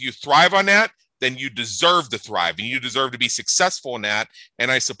 If you thrive on that, then you deserve to thrive and you deserve to be successful in that.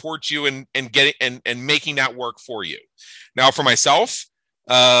 And I support you in getting and making that work for you. Now, for myself,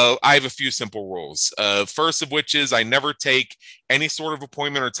 I have a few simple rules. First of which is I never take any sort of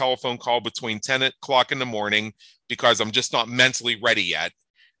appointment or telephone call between 10 o'clock in the morning, because I'm just not mentally ready yet.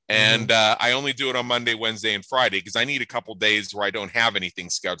 And I only do it on Monday, Wednesday, and Friday, because I need a couple days where I don't have anything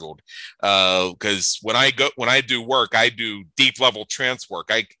scheduled. Because when I do work, I do deep level trance work.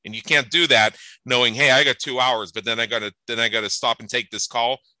 And you can't do that knowing, hey, I got 2 hours, but then I gotta stop and take this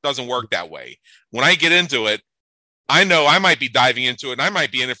call. It doesn't work that way. When I get into it, I know I might be diving into it, and I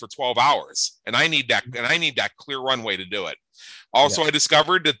might be in it for 12 hours, and I need that clear runway to do it. Also, I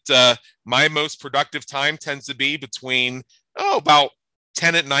discovered that my most productive time tends to be between about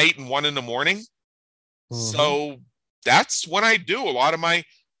 10 at night and 1 in the morning. So that's when I do a lot of my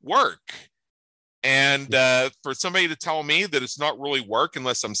work. And for somebody to tell me that it's not really work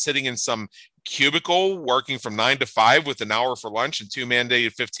unless I'm sitting in some cubicle working from 9 to 5 with an hour for lunch and 2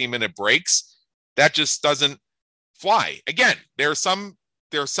 mandated 15-minute breaks, that just doesn't fly. Again, there are some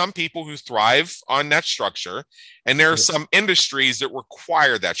people who thrive on that structure, and there are some industries that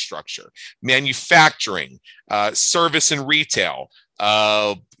require that structure. Manufacturing, service and retail,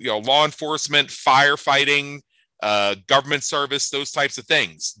 law enforcement, firefighting, government service, those types of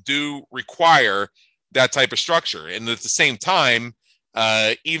things do require that type of structure. And at the same time,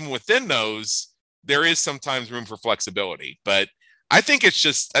 even within those, there is sometimes room for flexibility. But I think it's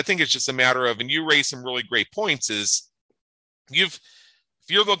just a matter of, and you raise some really great points, is if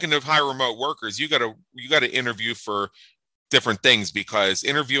you're looking to hire remote workers, you got to interview for different things, because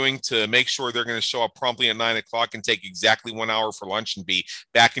interviewing to make sure they're going to show up promptly at 9 o'clock and take exactly 1 hour for lunch and be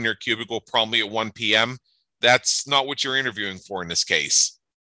back in your cubicle promptly at 1 p.m. That's not what you're interviewing for in this case,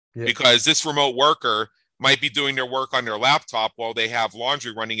 because this remote worker might be doing their work on their laptop while they have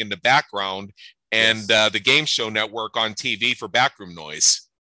laundry running in the background and the game show network on TV for backroom noise.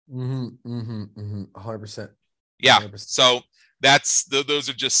 100%. Yeah. 100%. So those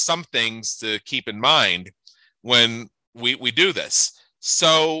are just some things to keep in mind when we do this.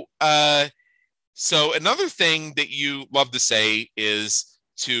 So another thing that you love to say is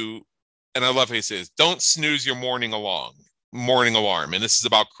and I love how you say this, don't snooze your morning alarm. And this is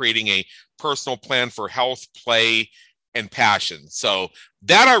about creating a personal plan for health, play, and passion. So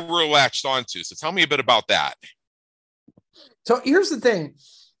that I really latched onto. So tell me a bit about that. So here's the thing.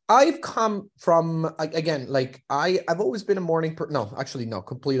 I've come from, again, like I've always been a morning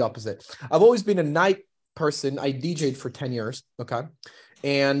complete opposite. I've always been a night person. I DJ'd for 10 years. Okay.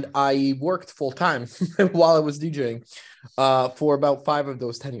 And I worked full time while I was DJing for about 5 of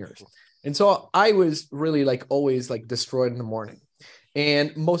those 10 years. And so I was really always destroyed in the morning.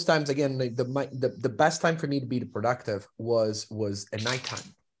 And most times, again, the best time for me to be productive was at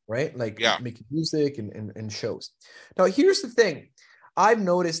nighttime, right? Making music and shows. Now, here's the thing. I've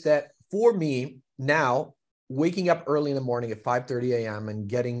noticed that for me now, waking up early in the morning at 5:30 a.m. and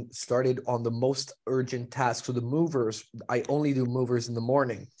getting started on the most urgent tasks, so the movers, I only do movers in the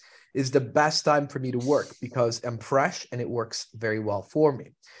morning, is the best time for me to work, because I'm fresh and it works very well for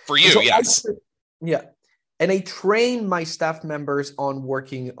me. For you, yes. And I train my staff members on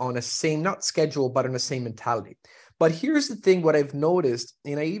working on a same, not schedule, but on the same mentality. But here's the thing, what I've noticed,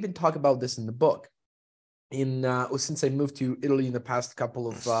 and I even talk about this in the book, since I moved to Italy in the past couple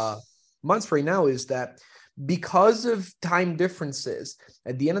of months right now, is that because of time differences,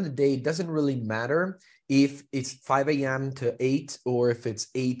 at the end of the day, it doesn't really matter if it's 5 a.m. to 8, or if it's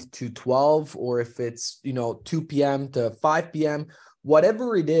 8 to 12, or if it's 2 p.m. to 5 p.m.,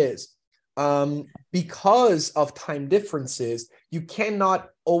 whatever it is. Because of time differences, you cannot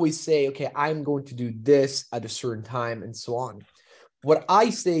always say, okay, I'm going to do this at a certain time and so on. What I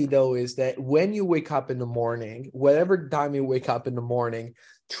say, though, is that when you wake up in the morning, whatever time you wake up in the morning,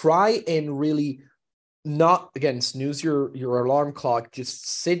 try and really not, again, snooze your alarm clock. Just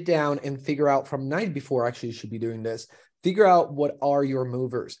sit down and figure out from night before, actually, you should be doing this. Figure out what are your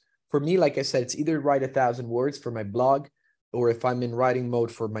movers. For me, like I said, it's either write 1,000 words for my blog, or if I'm in writing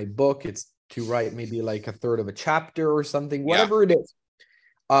mode for my book, it's to write maybe like a third of a chapter or something, whatever it is.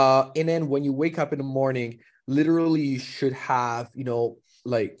 And then when you wake up in the morning, literally you should have,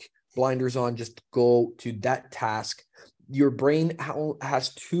 like blinders on, just go to that task. Your brain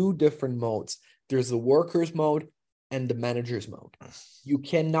has two different modes. There's the worker's mode and the manager's mode. You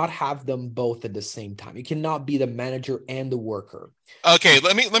cannot have them both at the same time. You cannot be the manager and the worker. Okay,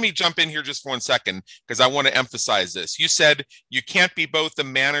 let me jump in here just for 1 second, because I want to emphasize this. You said you can't be both the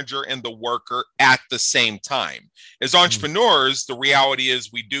manager and the worker at the same time. As entrepreneurs, the reality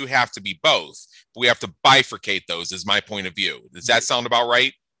is we do have to be both. But we have to bifurcate those, is my point of view. Does that sound about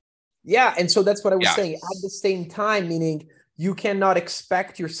right? Yeah, and so that's what I was saying. At the same time, meaning you cannot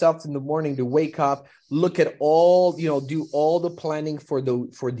expect yourself in the morning to wake up, look at all, do all the planning for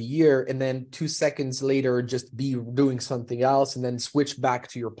the year, and then 2 seconds later just be doing something else and then switch back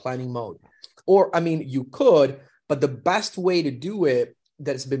to your planning mode. Or, I mean, you could, but the best way to do it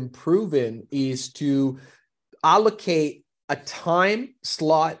that's been proven is to allocate a time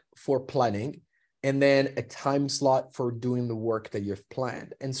slot for planning and then a time slot for doing the work that you've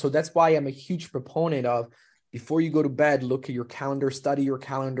planned. And so that's why I'm a huge proponent of, before you go to bed, look at your calendar, study your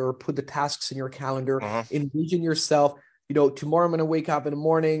calendar, put the tasks in your calendar, envision yourself. Tomorrow I'm going to wake up in the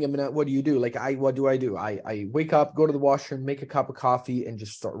morning. What do you do? What do? I wake up, go to the washroom, make a cup of coffee, and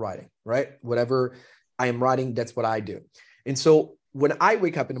just start writing, right? Whatever I am writing, that's what I do. And so when I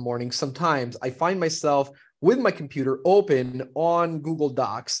wake up in the morning, sometimes I find myself with my computer open on Google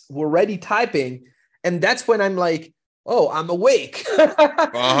Docs, we're already typing. And that's when I'm like, oh, I'm awake.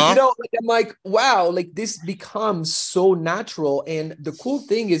 I'm like, wow, like this becomes so natural. And the cool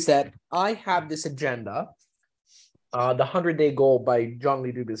thing is that I have this agenda, the 100-day goal by John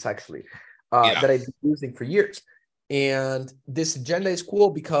Lee Dugas, actually, that I've been using for years. And this agenda is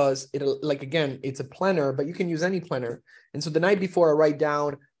cool because it's a planner, but you can use any planner. And so the night before, I write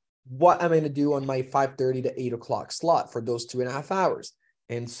down what I'm going to do on my 5:30 to 8 o'clock slot for those 2.5 hours.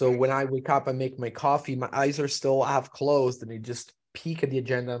 And so when I wake up, I make my coffee, my eyes are still half closed, and I just peek at the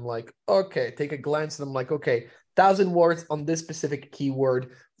agenda. I'm like, okay, take a glance, and I'm like, okay, 1,000 words on this specific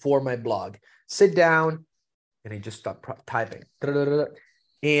keyword for my blog. Sit down, and I just stop typing.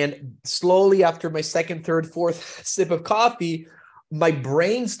 And slowly, after my second, third, fourth sip of coffee, my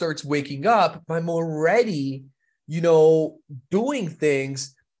brain starts waking up. I'm already, doing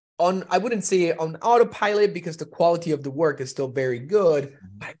things on, I wouldn't say on autopilot, because the quality of the work is still very good,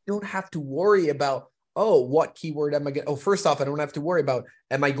 but I don't have to worry about, what keyword am I going to, first off, I don't have to worry about,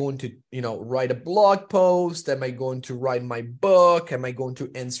 am I going to, write a blog post? Am I going to write my book? Am I going to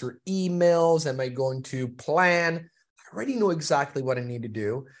answer emails? Am I going to plan? I already know exactly what I need to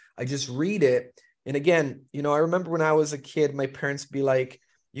do. I just read it. And again, I remember when I was a kid, my parents be like,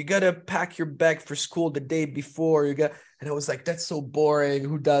 you got to pack your bag for school the day before. And I was like, that's so boring.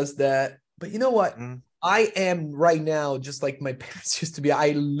 Who does that? But you know what? I am right now, just like my parents used to be.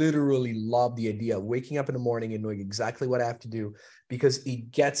 I literally love the idea of waking up in the morning and knowing exactly what I have to do, because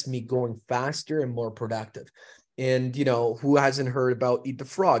it gets me going faster and more productive. And, who hasn't heard about Eat the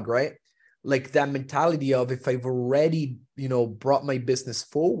Frog, right? Like that mentality of, if I've already, brought my business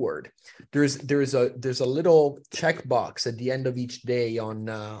forward, there's a little checkbox at the end of each day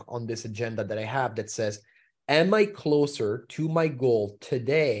on this agenda that I have that says, am I closer to my goal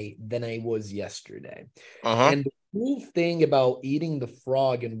today than I was yesterday? And the cool thing about eating the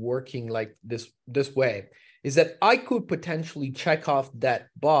frog and working like this way is that I could potentially check off that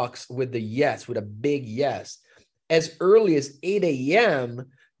box with a big yes, as early as 8 a.m.,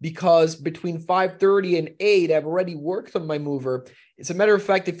 because between 5:30 and 8, I've already worked on my mover. As a matter of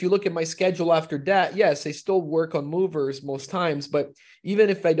fact, if you look at my schedule after that, yes, I still work on movers most times, but even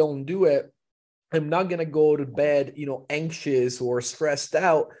if I don't do it, I'm not going to go to bed, anxious or stressed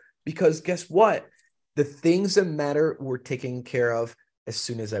out, because guess what? The things that matter were taken care of as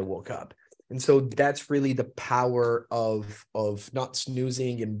soon as I woke up. And so that's really the power of not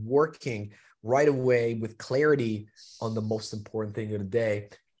snoozing and working right away with clarity on the most important thing of the day.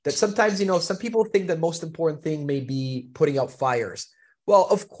 That sometimes, some people think the most important thing may be putting out fires. Well,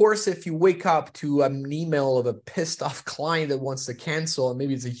 of course, if you wake up to an email of a pissed off client that wants to cancel, and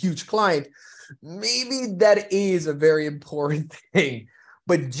maybe it's a huge client, maybe that is a very important thing.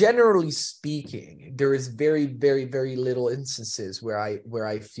 But generally speaking, there is very, very, very little instances where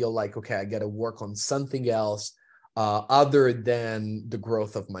I feel like, okay, I got to work on something else other than the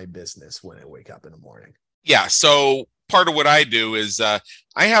growth of my business when I wake up in the morning. Yeah. So part of what I do is I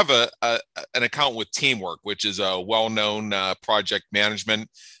have an account with Teamwork, which is a well-known project management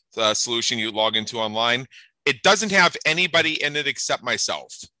solution you log into online. It doesn't have anybody in it except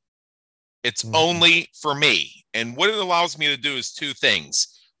myself. It's only for me. And what it allows me to do is two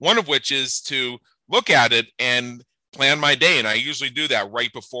things. One of which is to look at it and plan my day. And I usually do that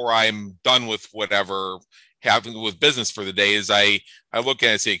right before I'm done with whatever having with business for the day. Is I look at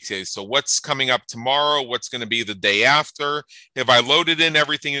it and say, okay, so what's coming up tomorrow? What's going to be the day after? Have I loaded in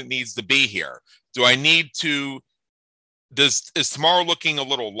everything that needs to be here? Do I need to is tomorrow looking a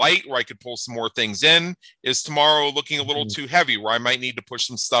little light where I could pull some more things in? Is tomorrow looking a little too heavy where I might need to push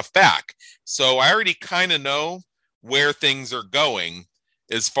some stuff back? So I already kind of know where things are going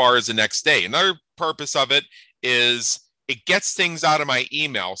as far as the next day. Another purpose of it is it gets things out of my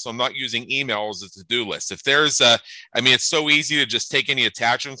email. So I'm not using email as a to-do list. If there's it's so easy to just take any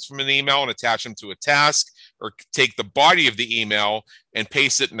attachments from an email and attach them to a task, or take the body of the email and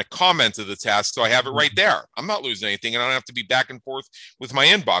paste it in the comments of the task. So I have it right there. I'm not losing anything, and I don't have to be back and forth with my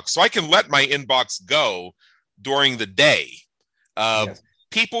inbox. So I can let my inbox go during the day. Yes.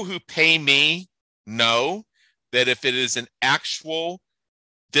 People who pay me know that if it is an actual,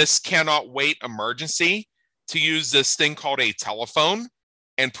 this cannot wait emergency, to use this thing called a telephone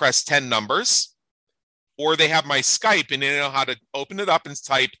and press 10 numbers, or they have my Skype and they know how to open it up and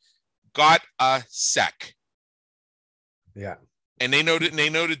type, got a sec. Yeah. And they know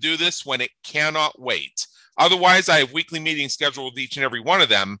to do this when it cannot wait. Otherwise, I have weekly meetings scheduled with each and every one of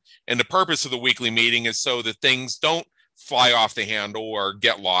them. And the purpose of the weekly meeting is so that things don't fly off the handle or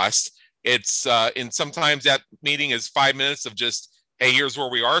get lost. It's and sometimes that meeting is 5 minutes of just, hey, here's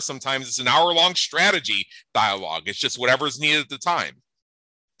where we are. Sometimes it's an hour-long strategy dialogue. It's just whatever's needed at the time.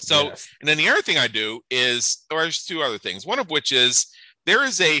 So, yes. And then the other thing I do is, or there's two other things. One of which is there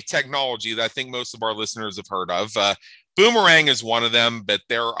is a technology that I think most of our listeners have heard of. Boomerang is one of them, but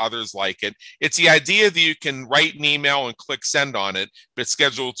there are others like it. It's the idea that you can write an email and click send on it, but it's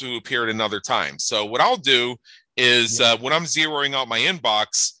scheduled to appear at another time. So what I'll do is when I'm zeroing out my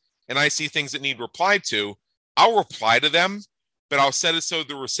inbox and I see things that need replied to, I'll reply to them, but I'll set it so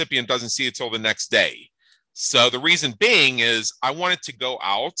the recipient doesn't see it till the next day. So the reason being is I want it to go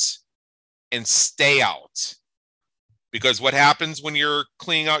out and stay out. Because what happens when you're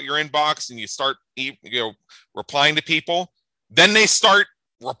cleaning out your inbox and you start replying to people, then they start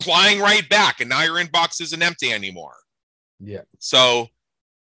replying right back, and now your inbox isn't empty anymore. Yeah. So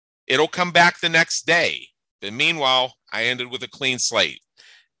it'll come back the next day. But meanwhile, I ended with a clean slate.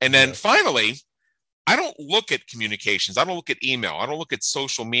 And then finally, I don't look at communications. I don't look at email. I don't look at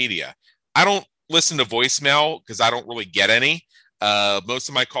social media. I don't listen to voicemail because I don't really get any. Most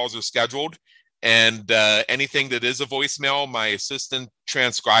of my calls are scheduled. And anything that is a voicemail, my assistant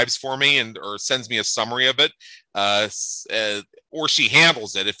transcribes for me or sends me a summary of it, or she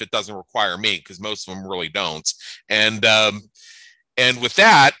handles it if it doesn't require me, because most of them really don't. And with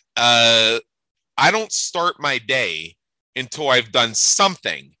that, I don't start my day until I've done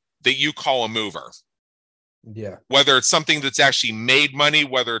something that you call a mover. Yeah. Whether it's something that's actually made money,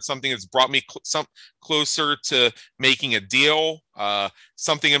 whether it's something that's brought me closer to making a deal,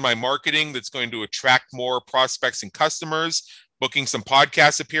 something in my marketing that's going to attract more prospects and customers, booking some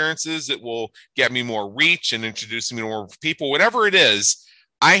podcast appearances that will get me more reach and introduce me to more people, whatever it is,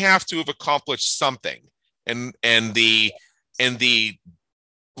 I have to have accomplished something. And the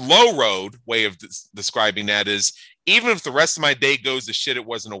low road way of describing that is, even if the rest of my day goes to shit, it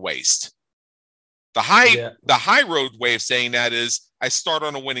wasn't a waste. The high road way of saying that is I start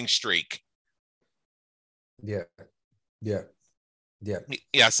on a winning streak. Yeah.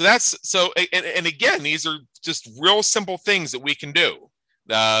 So and again, these are just real simple things that we can do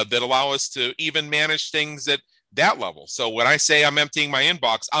that allow us to even manage things at that level. So when I say I'm emptying my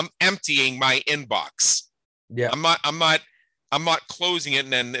inbox, I'm emptying my inbox. Yeah. I'm not closing it.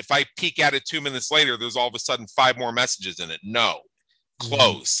 And then if I peek at it 2 minutes later, there's all of a sudden 5 more messages in it. No,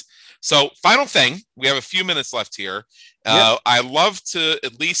 close. So final thing, we have a few minutes left here. I love to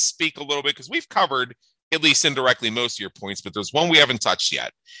at least speak a little bit because we've covered at least indirectly, most of your points, but there's one we haven't touched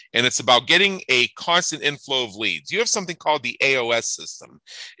yet. And it's about getting a constant inflow of leads. You have something called the AOS system.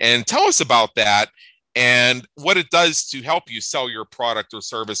 And tell us about that and what it does to help you sell your product or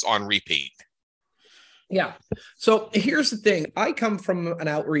service on repeat. Yeah. So here's the thing. I come from an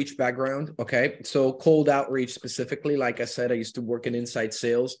outreach background. Okay. So cold outreach specifically, like I said, I used to work in inside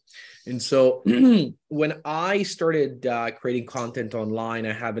sales. And so when I started creating content online,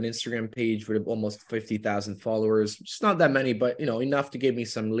 I have an Instagram page with almost 50,000 followers. It's not that many, but enough to give me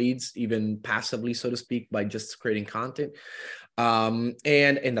some leads, even passively, so to speak, by just creating content. And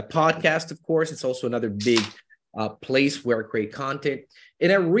in the podcast, of course, it's also another big place where I create content.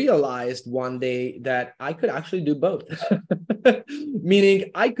 And I realized one day that I could actually do both,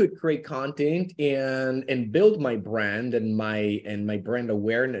 meaning I could create content and build my brand and my brand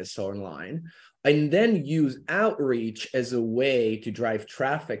awareness online, and then use outreach as a way to drive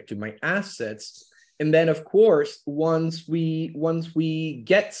traffic to my assets. And then, of course, once we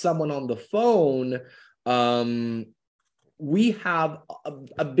get someone on the phone, we have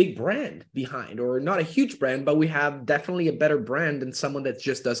a big brand behind, or not a huge brand, but we have definitely a better brand than someone that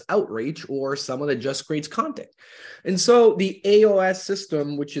just does outreach or someone that just creates content. And so the AOS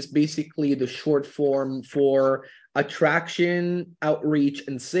system, which is basically the short form for attraction, outreach,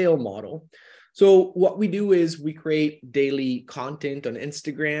 and sale model. So what we do is we create daily content on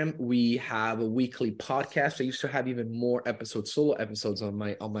Instagram. We have a weekly podcast. I used to have even more solo episodes on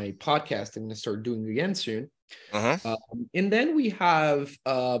my podcast. I'm going to start doing it again soon. And then we have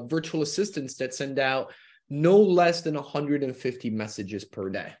virtual assistants that send out no less than 150 messages per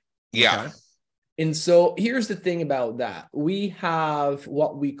day. Yeah. Okay? And so here's the thing about that. We have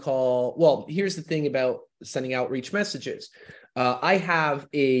what we call, here's the thing about sending outreach messages. I have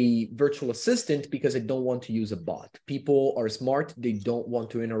a virtual assistant because I don't want to use a bot. People are smart. They don't want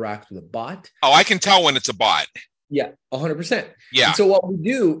to interact with a bot. Oh, I can tell when it's a bot. Yeah, 100%. Yeah. And so what we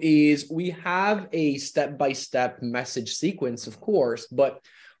do is we have a step-by-step message sequence, of course, but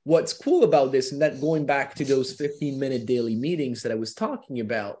what's cool about this, and that going back to those 15-minute daily meetings that I was talking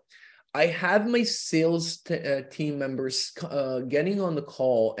about, I have my sales team members getting on the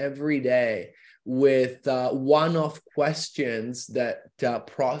call every day with one-off questions that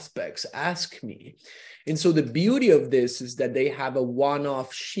prospects ask me. And so the beauty of this is that they have a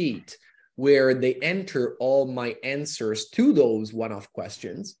one-off sheet where they enter all my answers to those one-off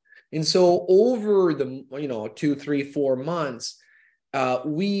questions. And so over the 2, 3, 4 months,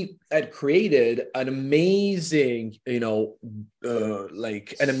 we had created an amazing,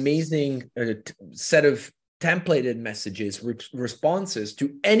 set of templated messages, responses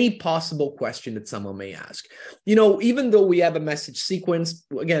to any possible question that someone may ask. Even though we have a message sequence,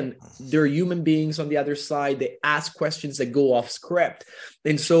 again, there are human beings on the other side. They ask questions that go off script.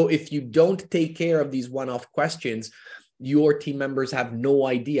 And so if you don't take care of these one-off questions, your team members have no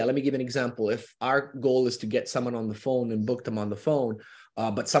idea. Let me give an example. If our goal is to get someone on the phone and book them on the phone,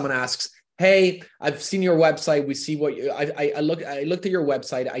 but someone asks, hey, I've seen your website. We see what you, I looked at your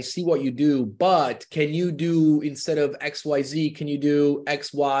website. I see what you do, but can you do, instead of XYZ, can you do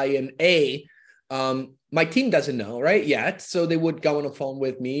X, Y, and A? My team doesn't know, right, yet. So they would go on the phone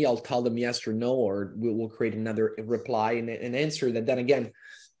with me. I'll tell them yes or no, or we'll create another reply and an answer that then again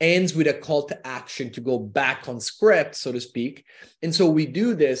ends with a call to action to go back on script, so to speak. And so we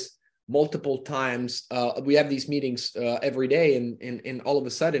do this multiple times. We have these meetings every day, and all of a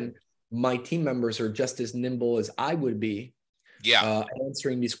sudden, my team members are just as nimble as I would be,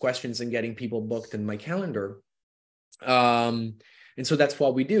 answering these questions and getting people booked in my calendar. And so that's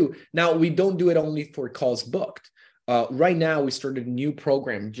what we do. Now, we don't do it only for calls booked. Right now, we started a new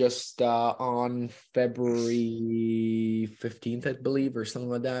program just on February 15th, I believe, or something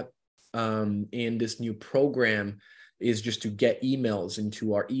like that. And this new program is just to get emails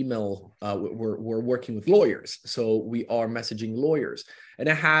into our email. We're working with lawyers. So we are messaging lawyers. And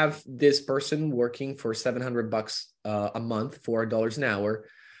I have this person working for $700 a month, $4 an hour,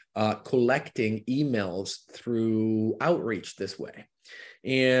 collecting emails through outreach this way.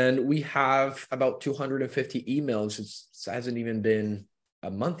 And we have about 250 emails. It hasn't even been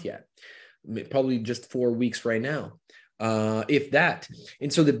a month yet, probably just 4 weeks right now, if that.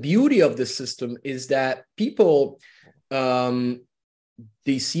 And so the beauty of the system is that people,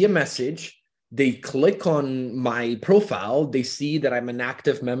 they see a message, they click on my profile, they see that I'm an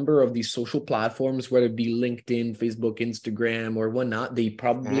active member of these social platforms, whether it be LinkedIn, Facebook, Instagram, or whatnot. They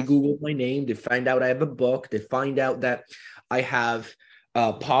probably Google my name, they find out I have a book, they find out that I have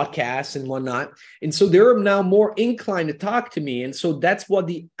podcasts and whatnot. And so they're now more inclined to talk to me. And so that's what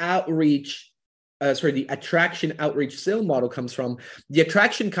the outreach the attraction outreach sale model comes from. The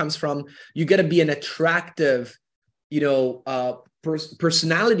attraction comes from you got to be an attractive,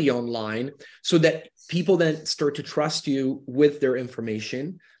 personality online, so that people then start to trust you with their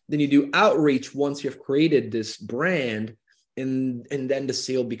information. Then you do outreach once you've created this brand, and then the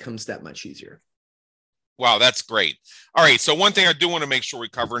sale becomes that much easier. Wow, that's great. All right, so one thing I do want to make sure we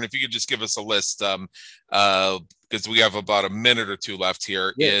cover, and if you could just give us a list, because we have about a minute or two left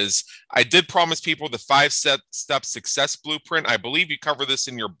here, is I did promise people the 5-step success blueprint. I believe you cover this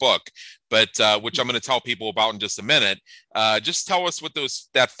in your book, but which I'm going to tell people about in just a minute. Just tell us what those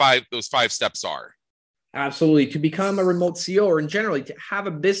 5 steps are. Absolutely. To become a remote CEO, or in general, to have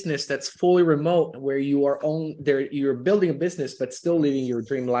a business that's fully remote, where you're building a business, but still living your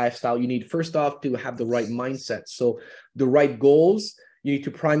dream lifestyle, you need, first off, to have the right mindset. So the right goals, you need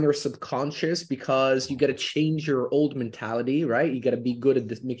to prime your subconscious, because you got to change your old mentality, right? You got to be good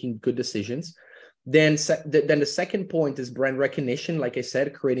at making good decisions. Then the second point is brand recognition. Like I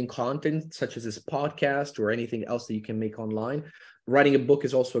said, creating content such as this podcast or anything else that you can make online. Writing a book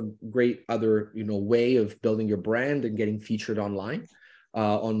is also a great other, way of building your brand and getting featured online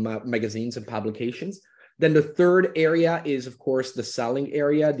on magazines and publications. Then the third area is, of course, the selling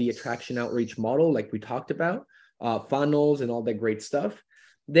area, the attraction outreach model, like we talked about, funnels and all that great stuff.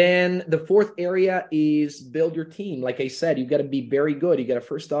 Then the fourth area is build your team. Like I said, you got to be very good. You got to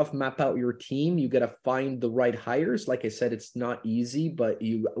first off map out your team. You got to find the right hires. Like I said, it's not easy, but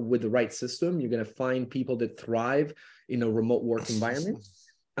with the right system, you're going to find people that thrive in a remote work environment.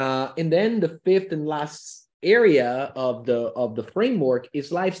 And then the fifth and last area of the framework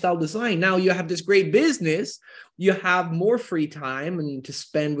is lifestyle design. Now you have this great business, you have more free time and to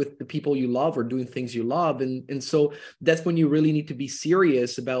spend with the people you love or doing things you love. And so that's when you really need to be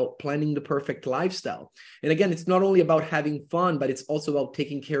serious about planning the perfect lifestyle. And again, it's not only about having fun, but it's also about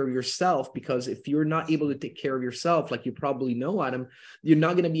taking care of yourself, because if you're not able to take care of yourself, like you probably know, Adam, you're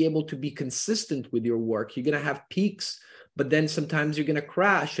not going to be able to be consistent with your work. You're going to have peaks, but then sometimes you're going to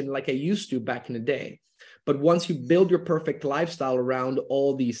crash, and like I used to back in the day. But once you build your perfect lifestyle around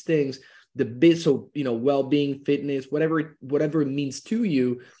all these things, well-being, fitness, whatever it means to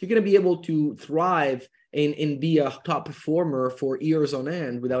you, you're going to be able to thrive and be a top performer for years on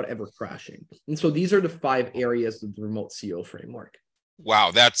end without ever crashing. And so these are the 5 areas of the remote CEO framework.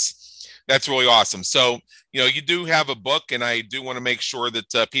 Wow, that's really awesome. So, you do have a book, and I do want to make sure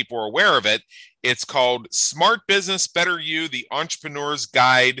that people are aware of it. It's called Smart Business, Better You, The Entrepreneur's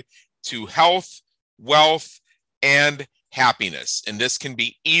Guide to Health, Wealth, and Happiness. And this can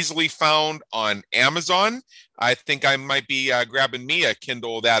be easily found on Amazon. I think I might be grabbing me a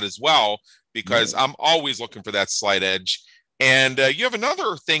Kindle of that as well, because I'm always looking for that slight edge. And you have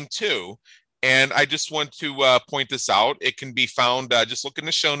another thing too, and I just want to point this out. It can be found, just look in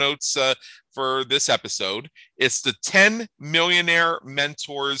the show notes for this episode. It's the 10 Millionaire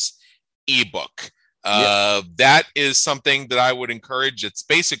Mentors ebook. That is something that I would encourage. It's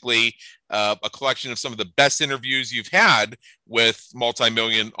basically a collection of some of the best interviews you've had with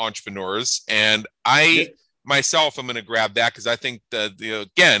multi-million entrepreneurs. And I myself am going to grab that, because I think that,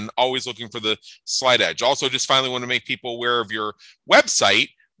 again, always looking for the slight edge. Also, just finally want to make people aware of your website,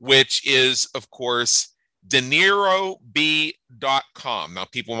 which is, of course, DenieroB.com. Now,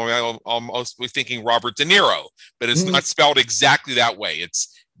 people might almost be thinking Robert De Niro, but it's not spelled exactly that way.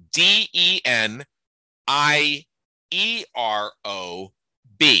 It's DENIEROB.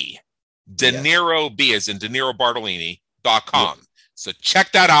 Deniero B as in Deniero Bartolini.com. So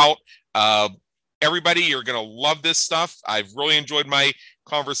check that out. Everybody, you're going to love this stuff. I've really enjoyed my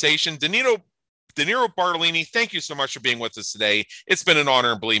conversation. Deniero Bartolini, thank you so much for being with us today. It's been an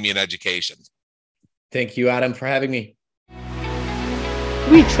honor, and believe me, an education. Thank you, Adam, for having me.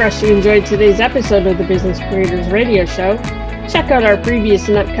 We trust you enjoyed today's episode of the Business Creators Radio Show. Check out our previous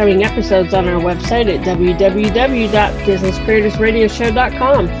and upcoming episodes on our website at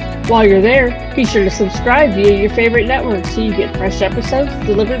www.businesscreatorsradioshow.com. While you're there, be sure to subscribe via your favorite network so you get fresh episodes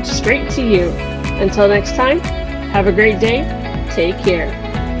delivered straight to you. Until next time, have a great day. Take care.